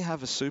they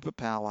have a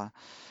superpower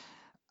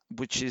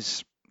which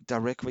is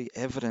directly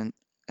evident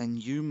and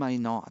you may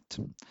not.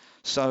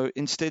 So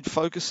instead,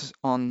 focus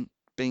on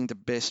being the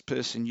best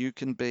person you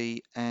can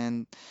be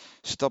and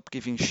stop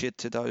giving shit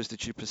to those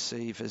that you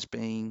perceive as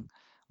being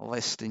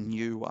less than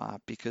you are,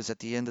 because at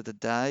the end of the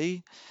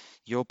day,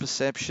 your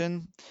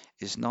perception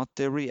is not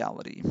their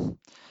reality.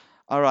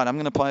 All right, I'm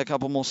going to play a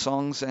couple more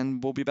songs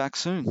and we'll be back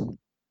soon.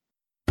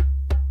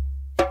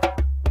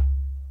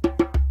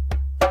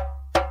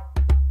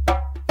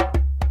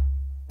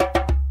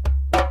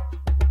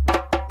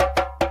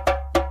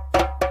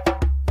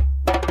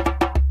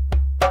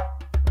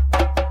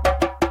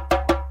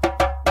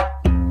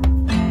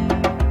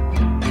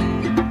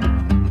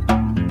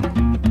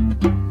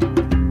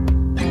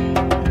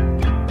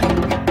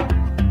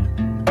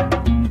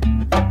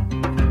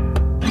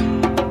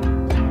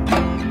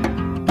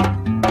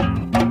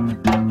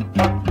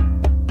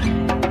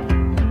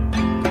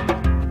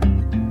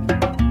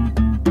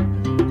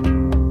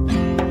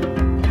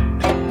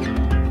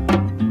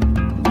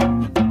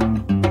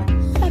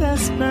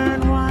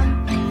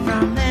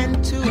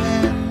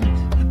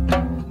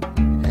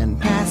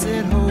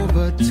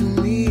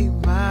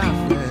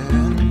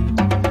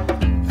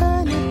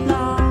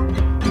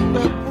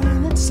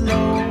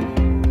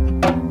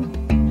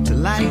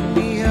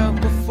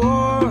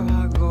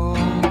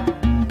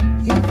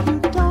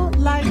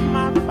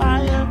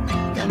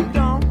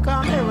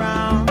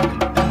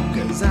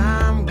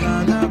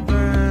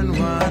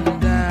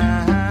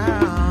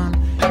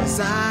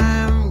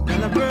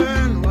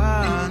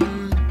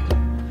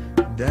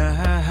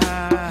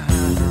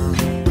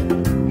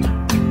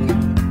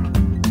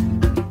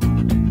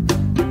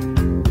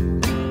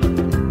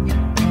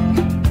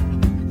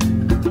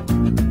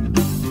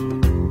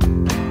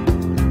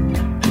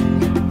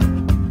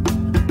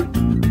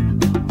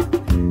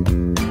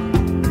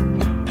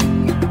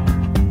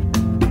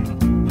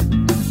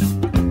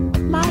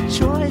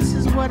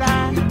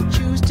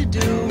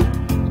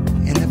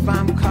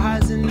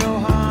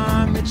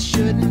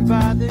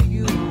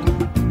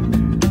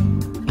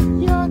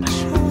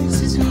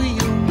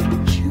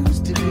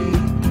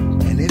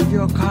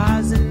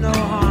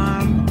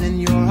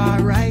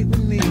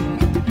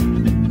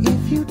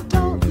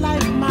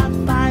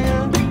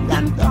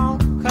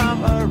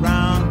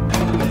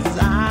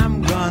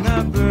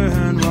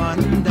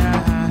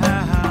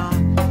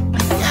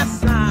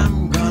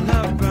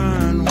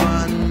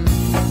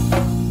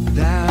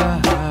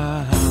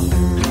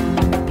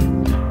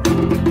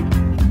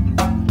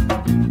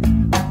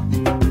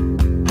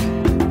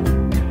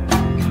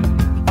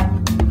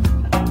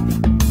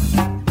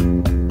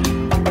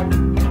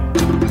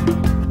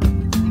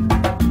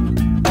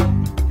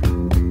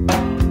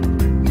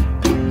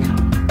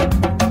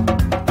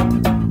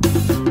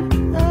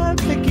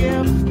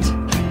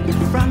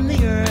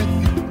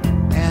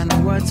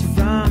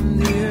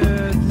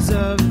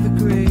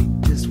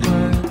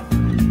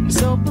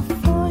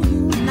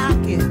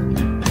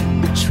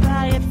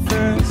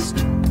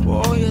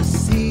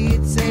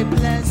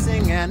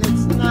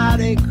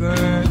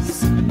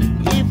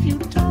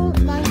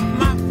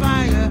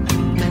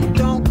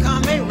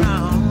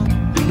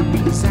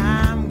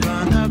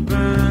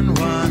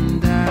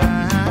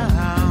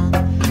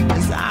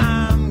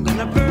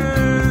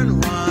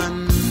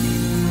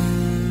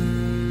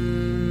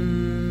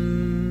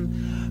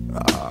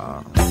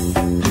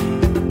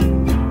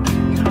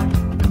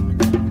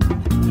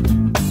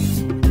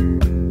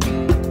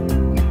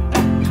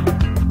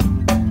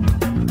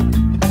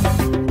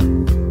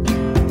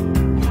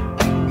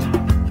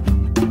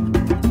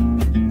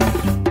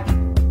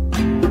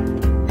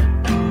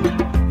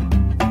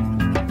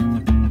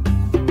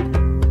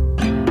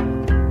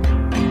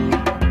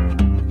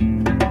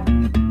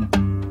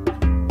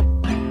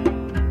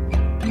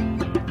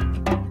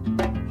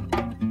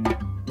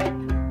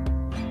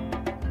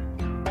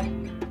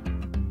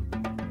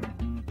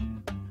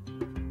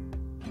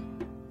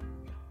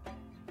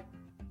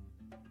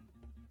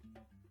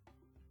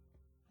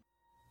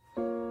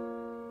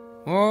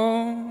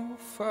 Oh,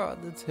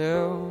 Father,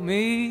 tell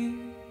me,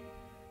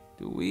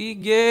 do we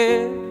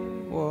get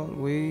what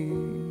we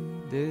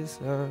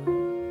deserve?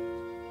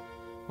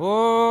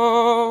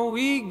 Oh,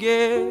 we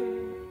get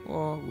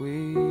what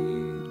we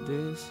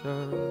deserve.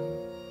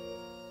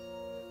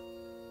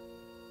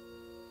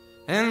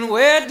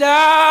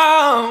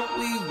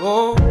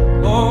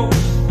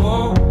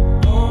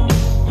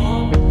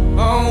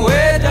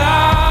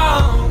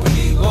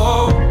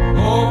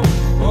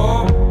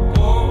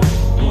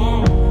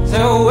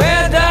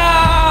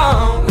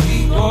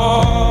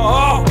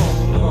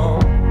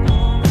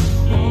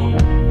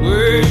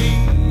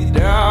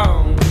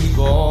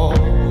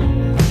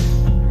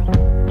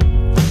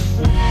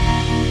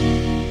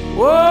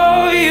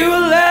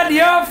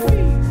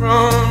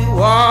 front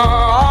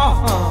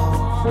wall.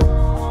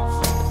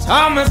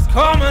 Time has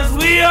come as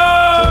we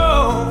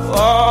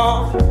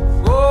all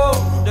go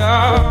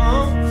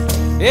down.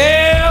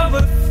 Yeah,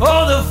 but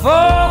for the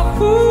folk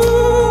who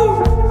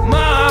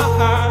my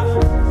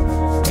heart,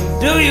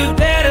 do you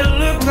dare to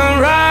look me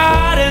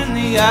right in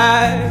the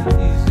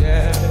eyes?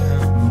 Yeah.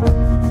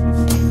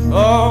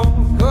 Oh,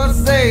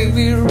 'cause they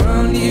will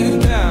run you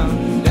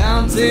down,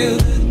 down to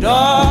the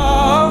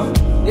door.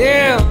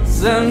 Yeah,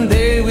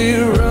 someday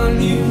we'll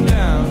run you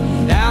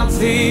down, down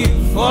till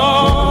you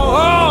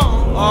fall.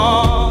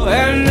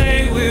 And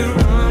they will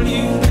run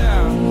you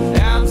down,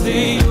 down till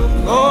you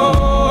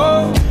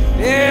go.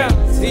 Yeah,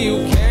 till you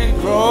can't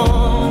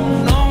crawl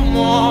no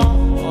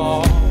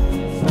more.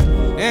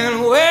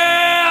 And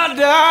where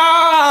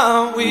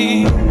down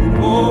we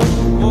go,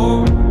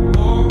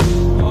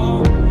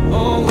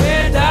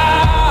 where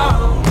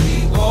down we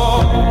go.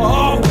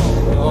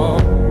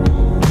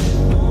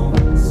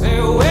 Say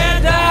where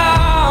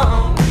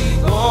down we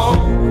go.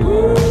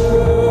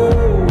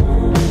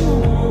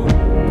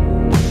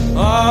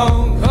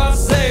 Oh,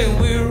 'cause say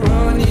we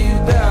run you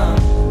down,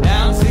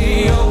 down to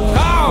your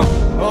car.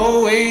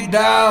 Oh, way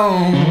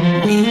down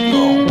we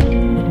go.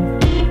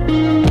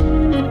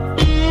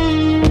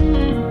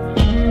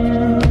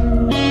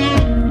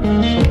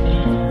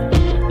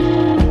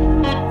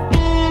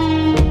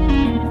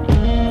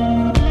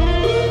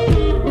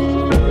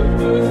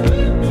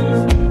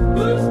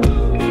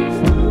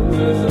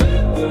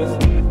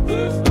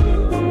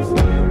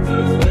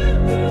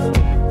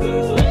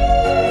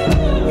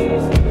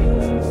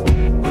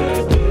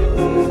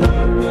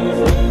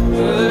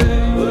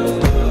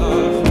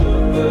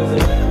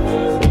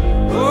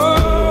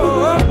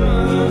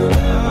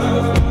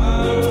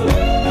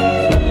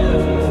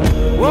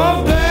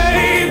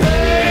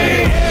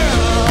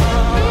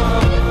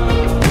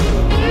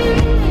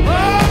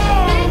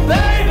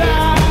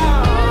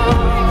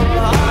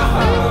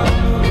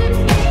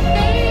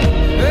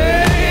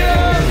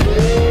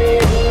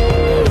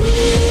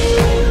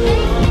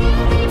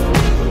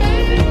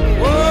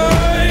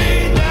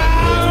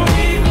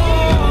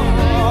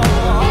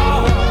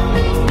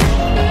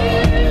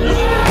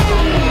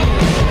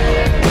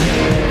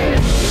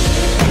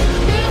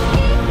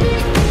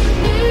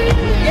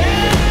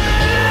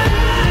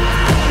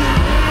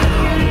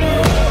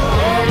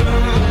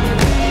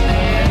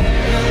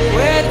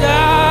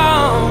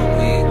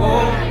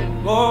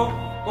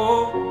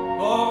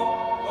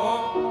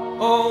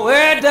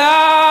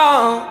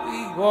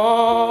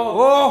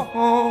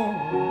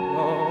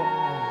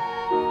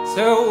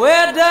 So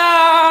where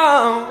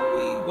down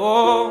we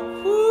go,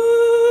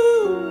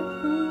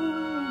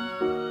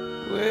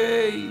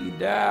 way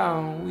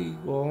down we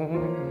go.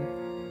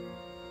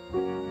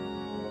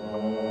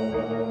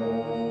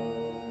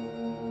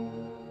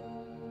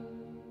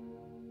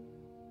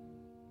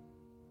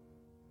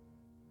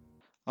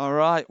 All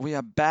right, we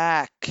are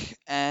back,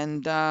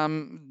 and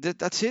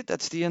that's it.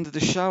 That's the end of the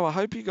show. I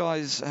hope you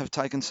guys have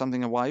taken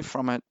something away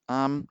from it.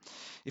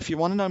 If you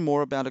want to know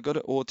more about it, go to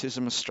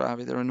Autism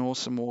Australia. They're an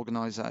awesome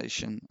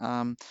organisation.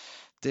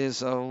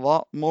 There's a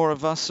lot more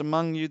of us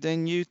among you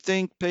than you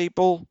think,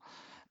 people,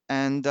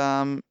 and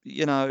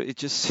it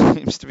just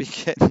seems to be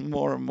getting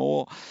more and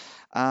more.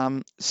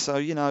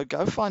 So,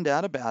 go find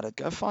out about it.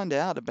 Go find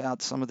out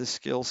about some of the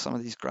skills some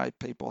of these great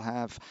people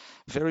have.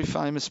 Very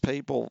famous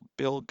people,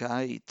 Bill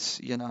Gates,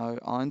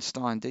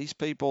 Einstein. These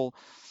people,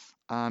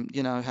 had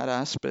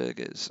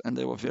Asperger's, and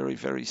they were very,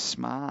 very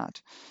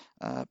smart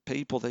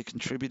people. They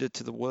contributed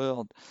to the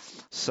world.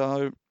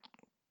 So,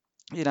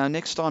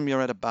 next time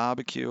you're at a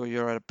barbecue or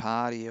you're at a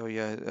party or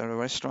you're at a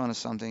restaurant or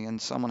something,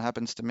 and someone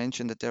happens to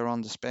mention that they're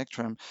on the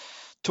spectrum,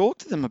 talk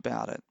to them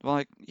about it.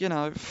 Like,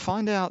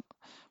 find out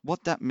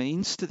what that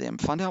means to them,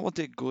 find out what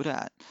they're good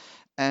at.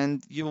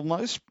 And you'll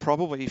most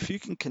probably, if you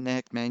can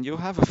connect, man, you'll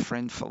have a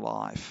friend for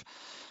life.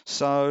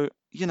 So,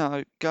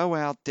 go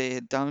out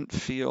there. Don't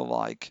feel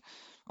like,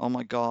 oh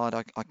my God,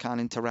 I can't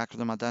interact with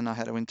them. I don't know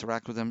how to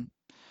interact with them.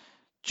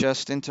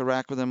 Just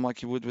interact with them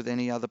like you would with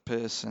any other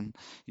person.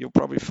 You'll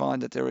probably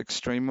find that they're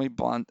extremely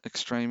blunt,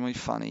 extremely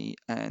funny,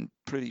 and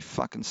pretty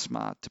fucking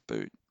smart to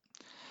boot.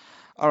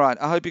 All right,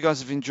 I hope you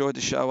guys have enjoyed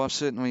the show. I've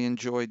certainly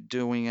enjoyed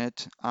doing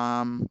it.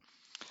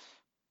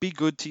 Be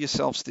good to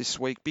yourselves this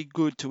week. Be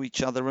good to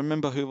each other.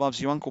 Remember who loves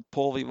you. Uncle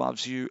Paulie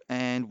loves you,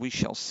 and we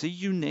shall see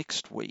you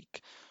next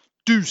week.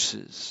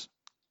 Deuces.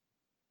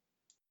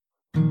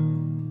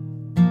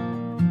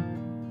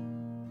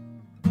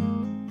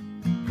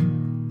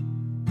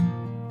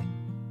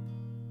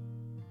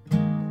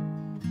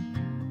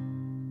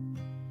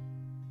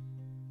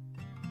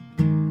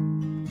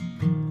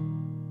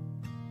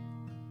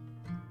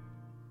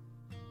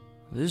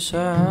 This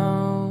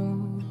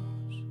house,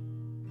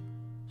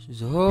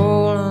 she's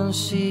holding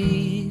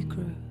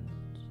secrets.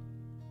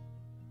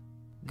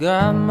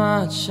 Got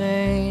my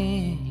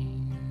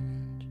change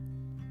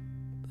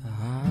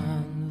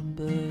behind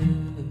the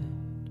bed,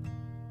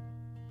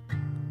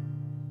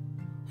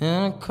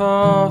 and a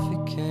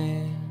coffee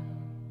can.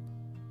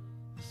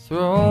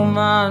 Throw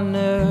my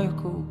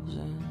nickels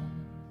in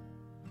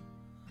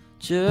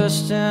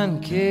just in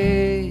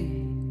case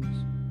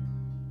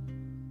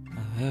I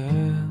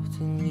have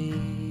to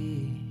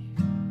leave.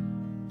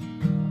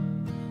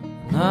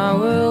 And I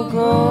will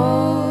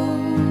go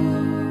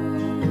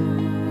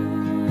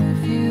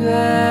if you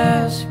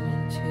ask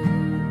me to,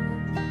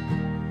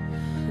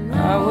 and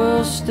I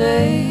will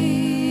stay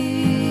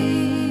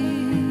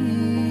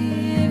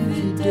if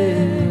you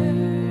dare.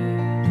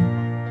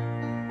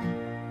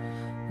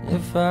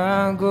 If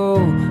I go,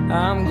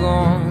 I'm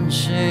gone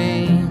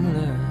shameless.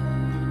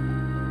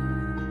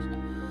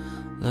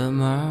 Let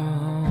my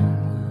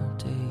hunger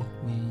take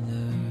me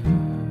there.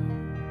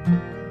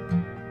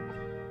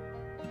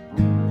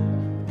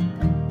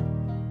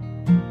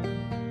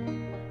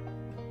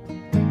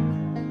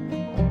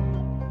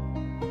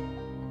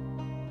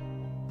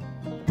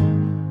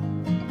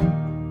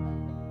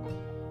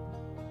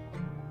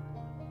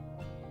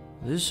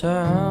 This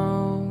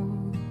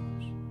house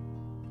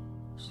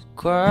is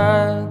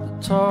quite the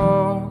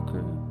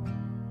talker.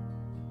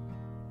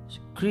 She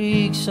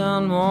creaks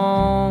and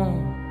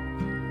moans.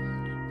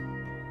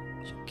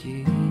 She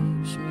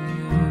keeps me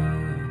up.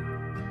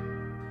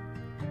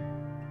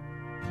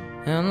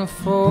 And the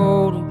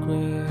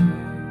photographs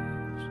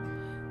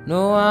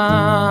know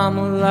I'm a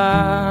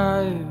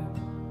liar,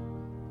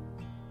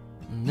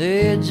 and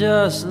they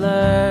just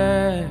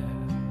laugh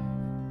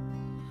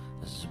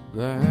as I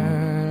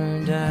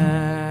burn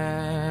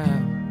down.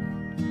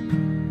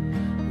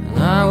 And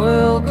I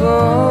will go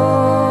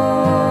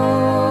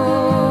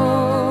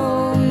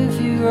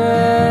if you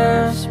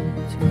ask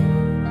me to.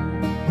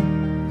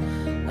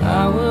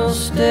 I will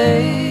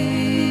stay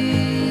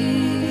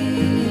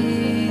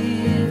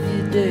if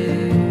you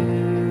dare.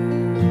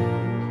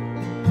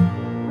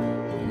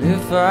 And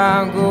if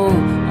I go,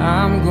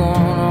 I'm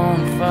going on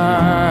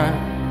fire.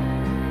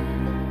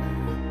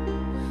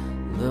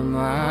 Let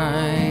my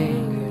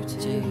anger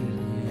take me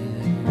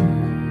there.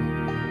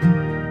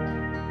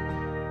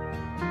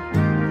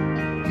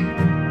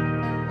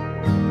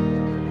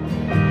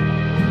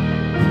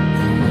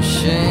 And the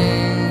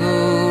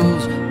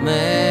shingles,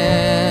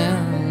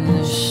 man,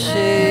 is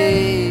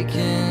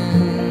shaking.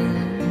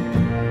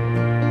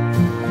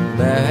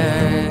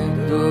 Back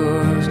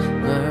doors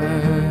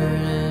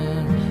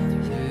burning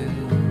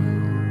through.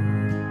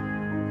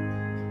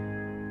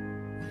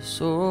 This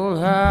old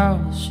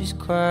house, she's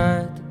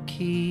quite the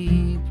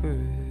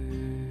keeper,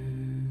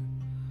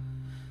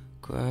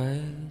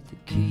 quite the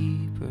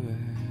keeper.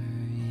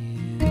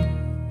 Yeah.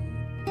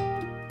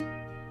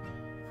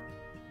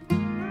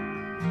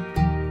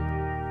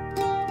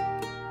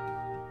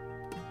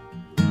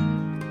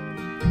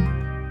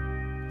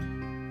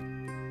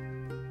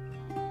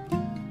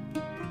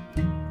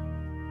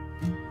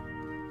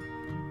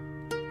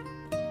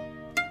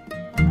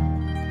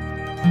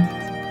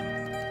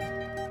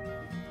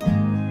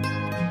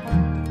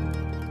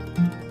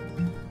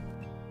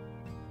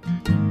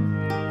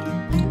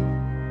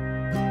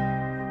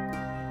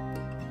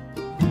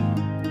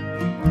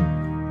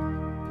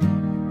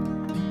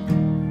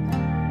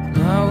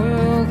 I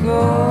will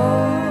go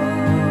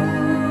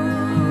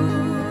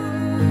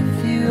if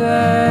you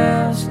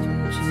ask me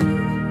to.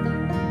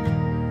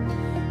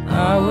 I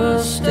will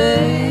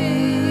stay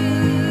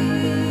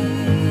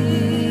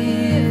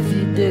if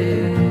you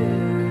dare.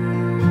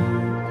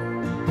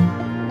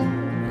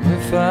 And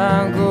if I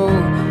go,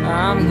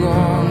 I'm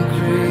going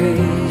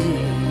crazy.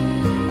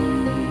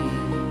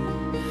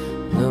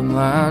 Let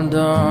my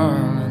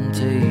darling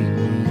take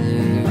me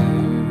there.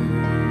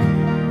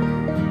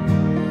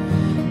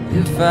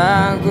 If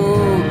I go,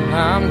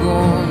 I'm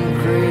going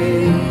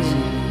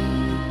crazy.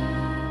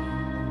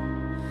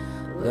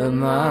 Let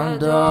my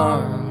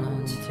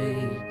darling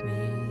take me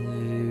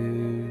there.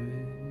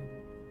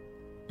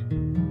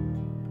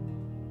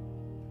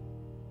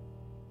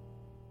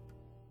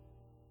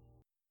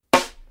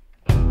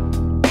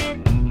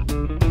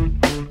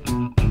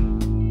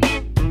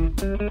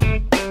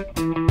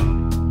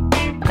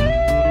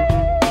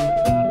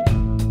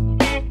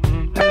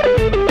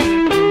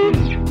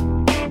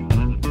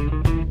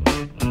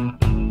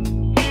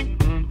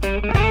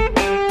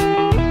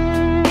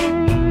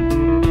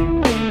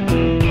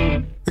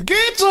 The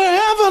gates of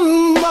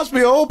heaven must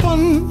be open.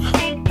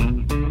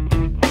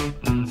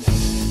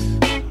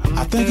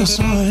 I think I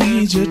saw an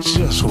angel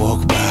just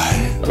walk by.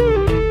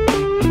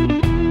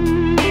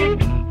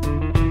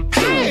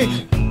 Hey,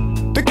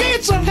 the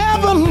gates of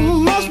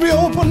heaven must be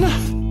open.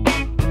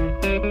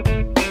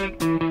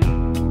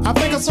 I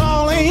think I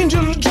saw an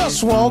angel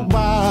just walk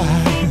by.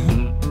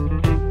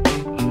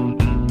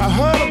 I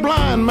heard a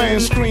blind man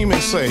scream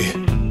and say,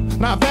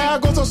 now there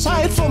goes a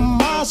sight for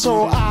my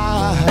soul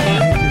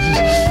eyes.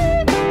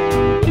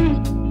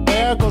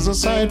 There goes a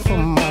sight for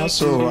my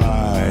soul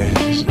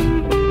eyes.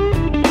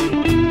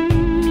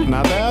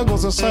 Now there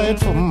goes a sight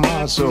for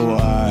my soul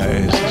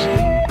eyes.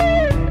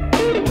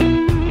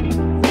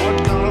 What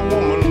kind of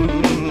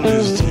woman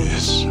is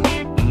this?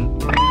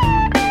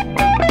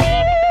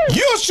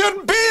 You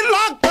should be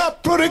locked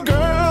up, pretty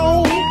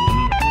girl,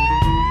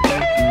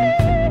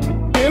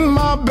 in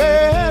my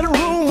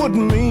bedroom with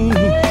me.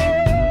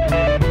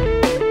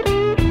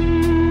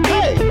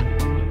 Hey,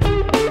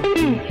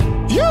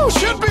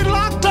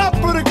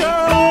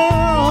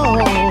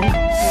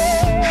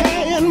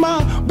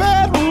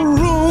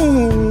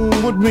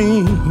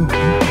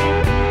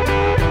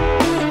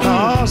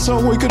 so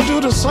we could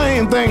do the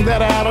same thing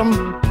that Adam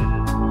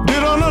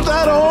did under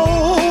that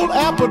old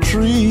apple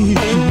tree.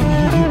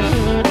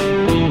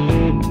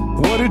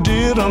 What he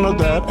did under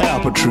that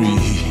apple tree.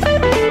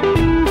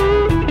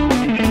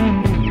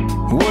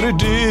 What he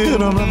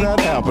did under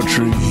that apple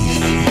tree.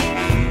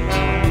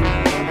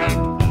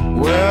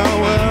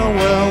 Well, well,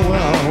 well,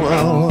 well,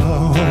 well, well.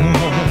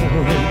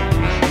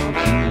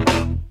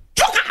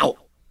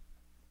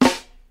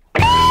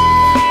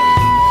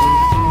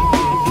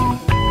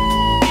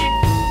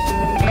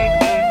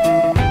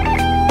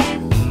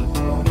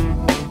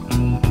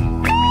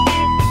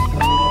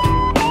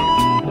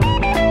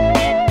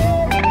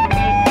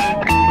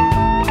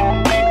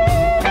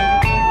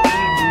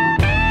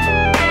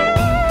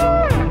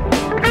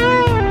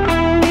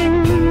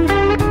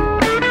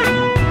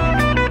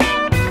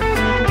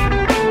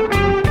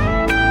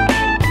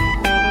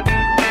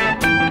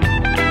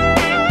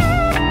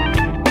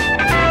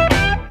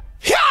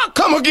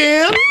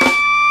 Again.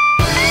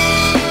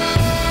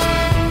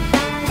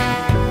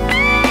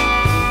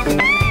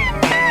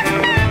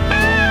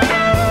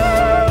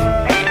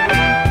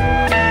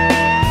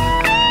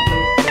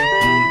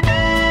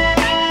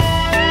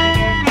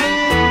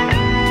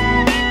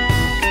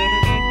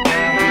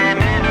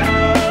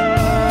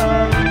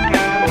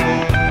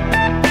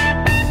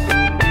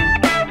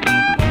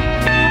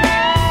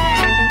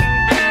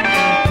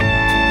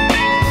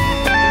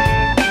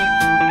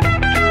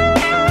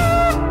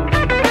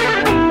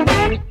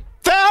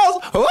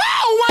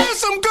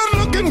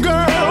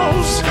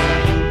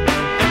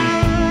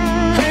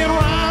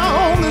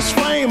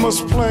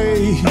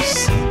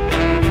 Place.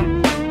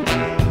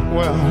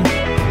 Well,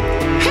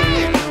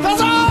 hey,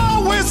 there's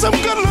always some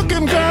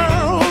good-looking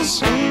girls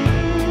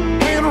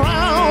hanging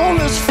around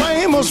this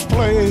famous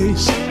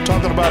place.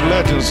 Talking about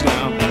legends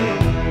now.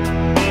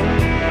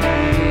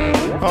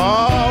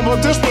 Oh,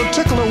 but this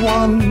particular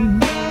one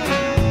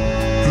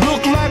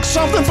looked like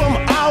something from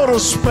outer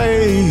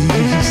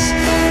space.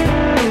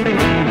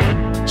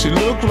 She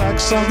looked like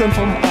something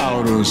from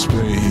outer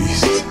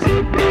space.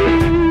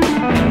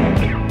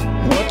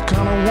 What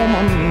kind of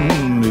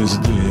woman is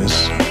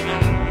this?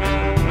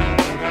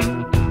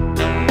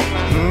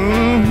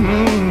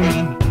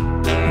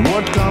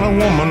 What kind of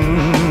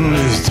woman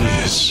is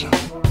this?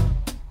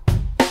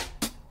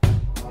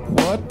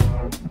 What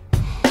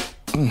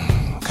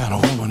kind of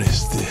woman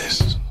is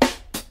this?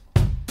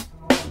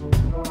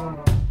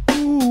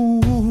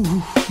 Ooh.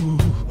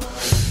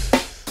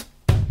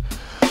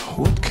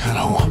 What kind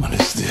of woman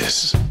is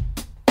this?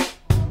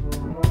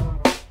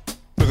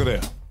 Look at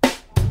that.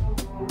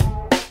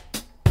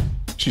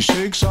 She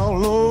shakes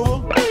all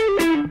over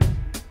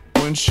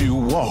when she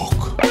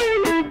walk.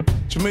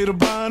 She made a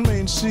blind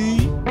man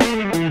see,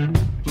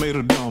 made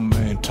a dumb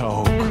man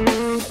talk.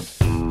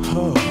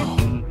 Oh.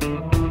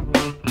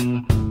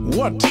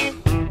 What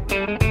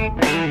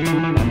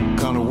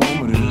kind of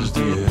woman is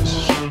this?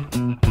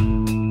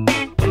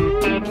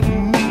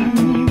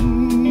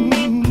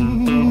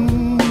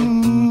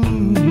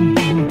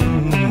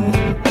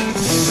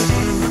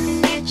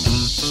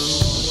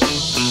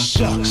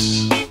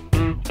 Shucks.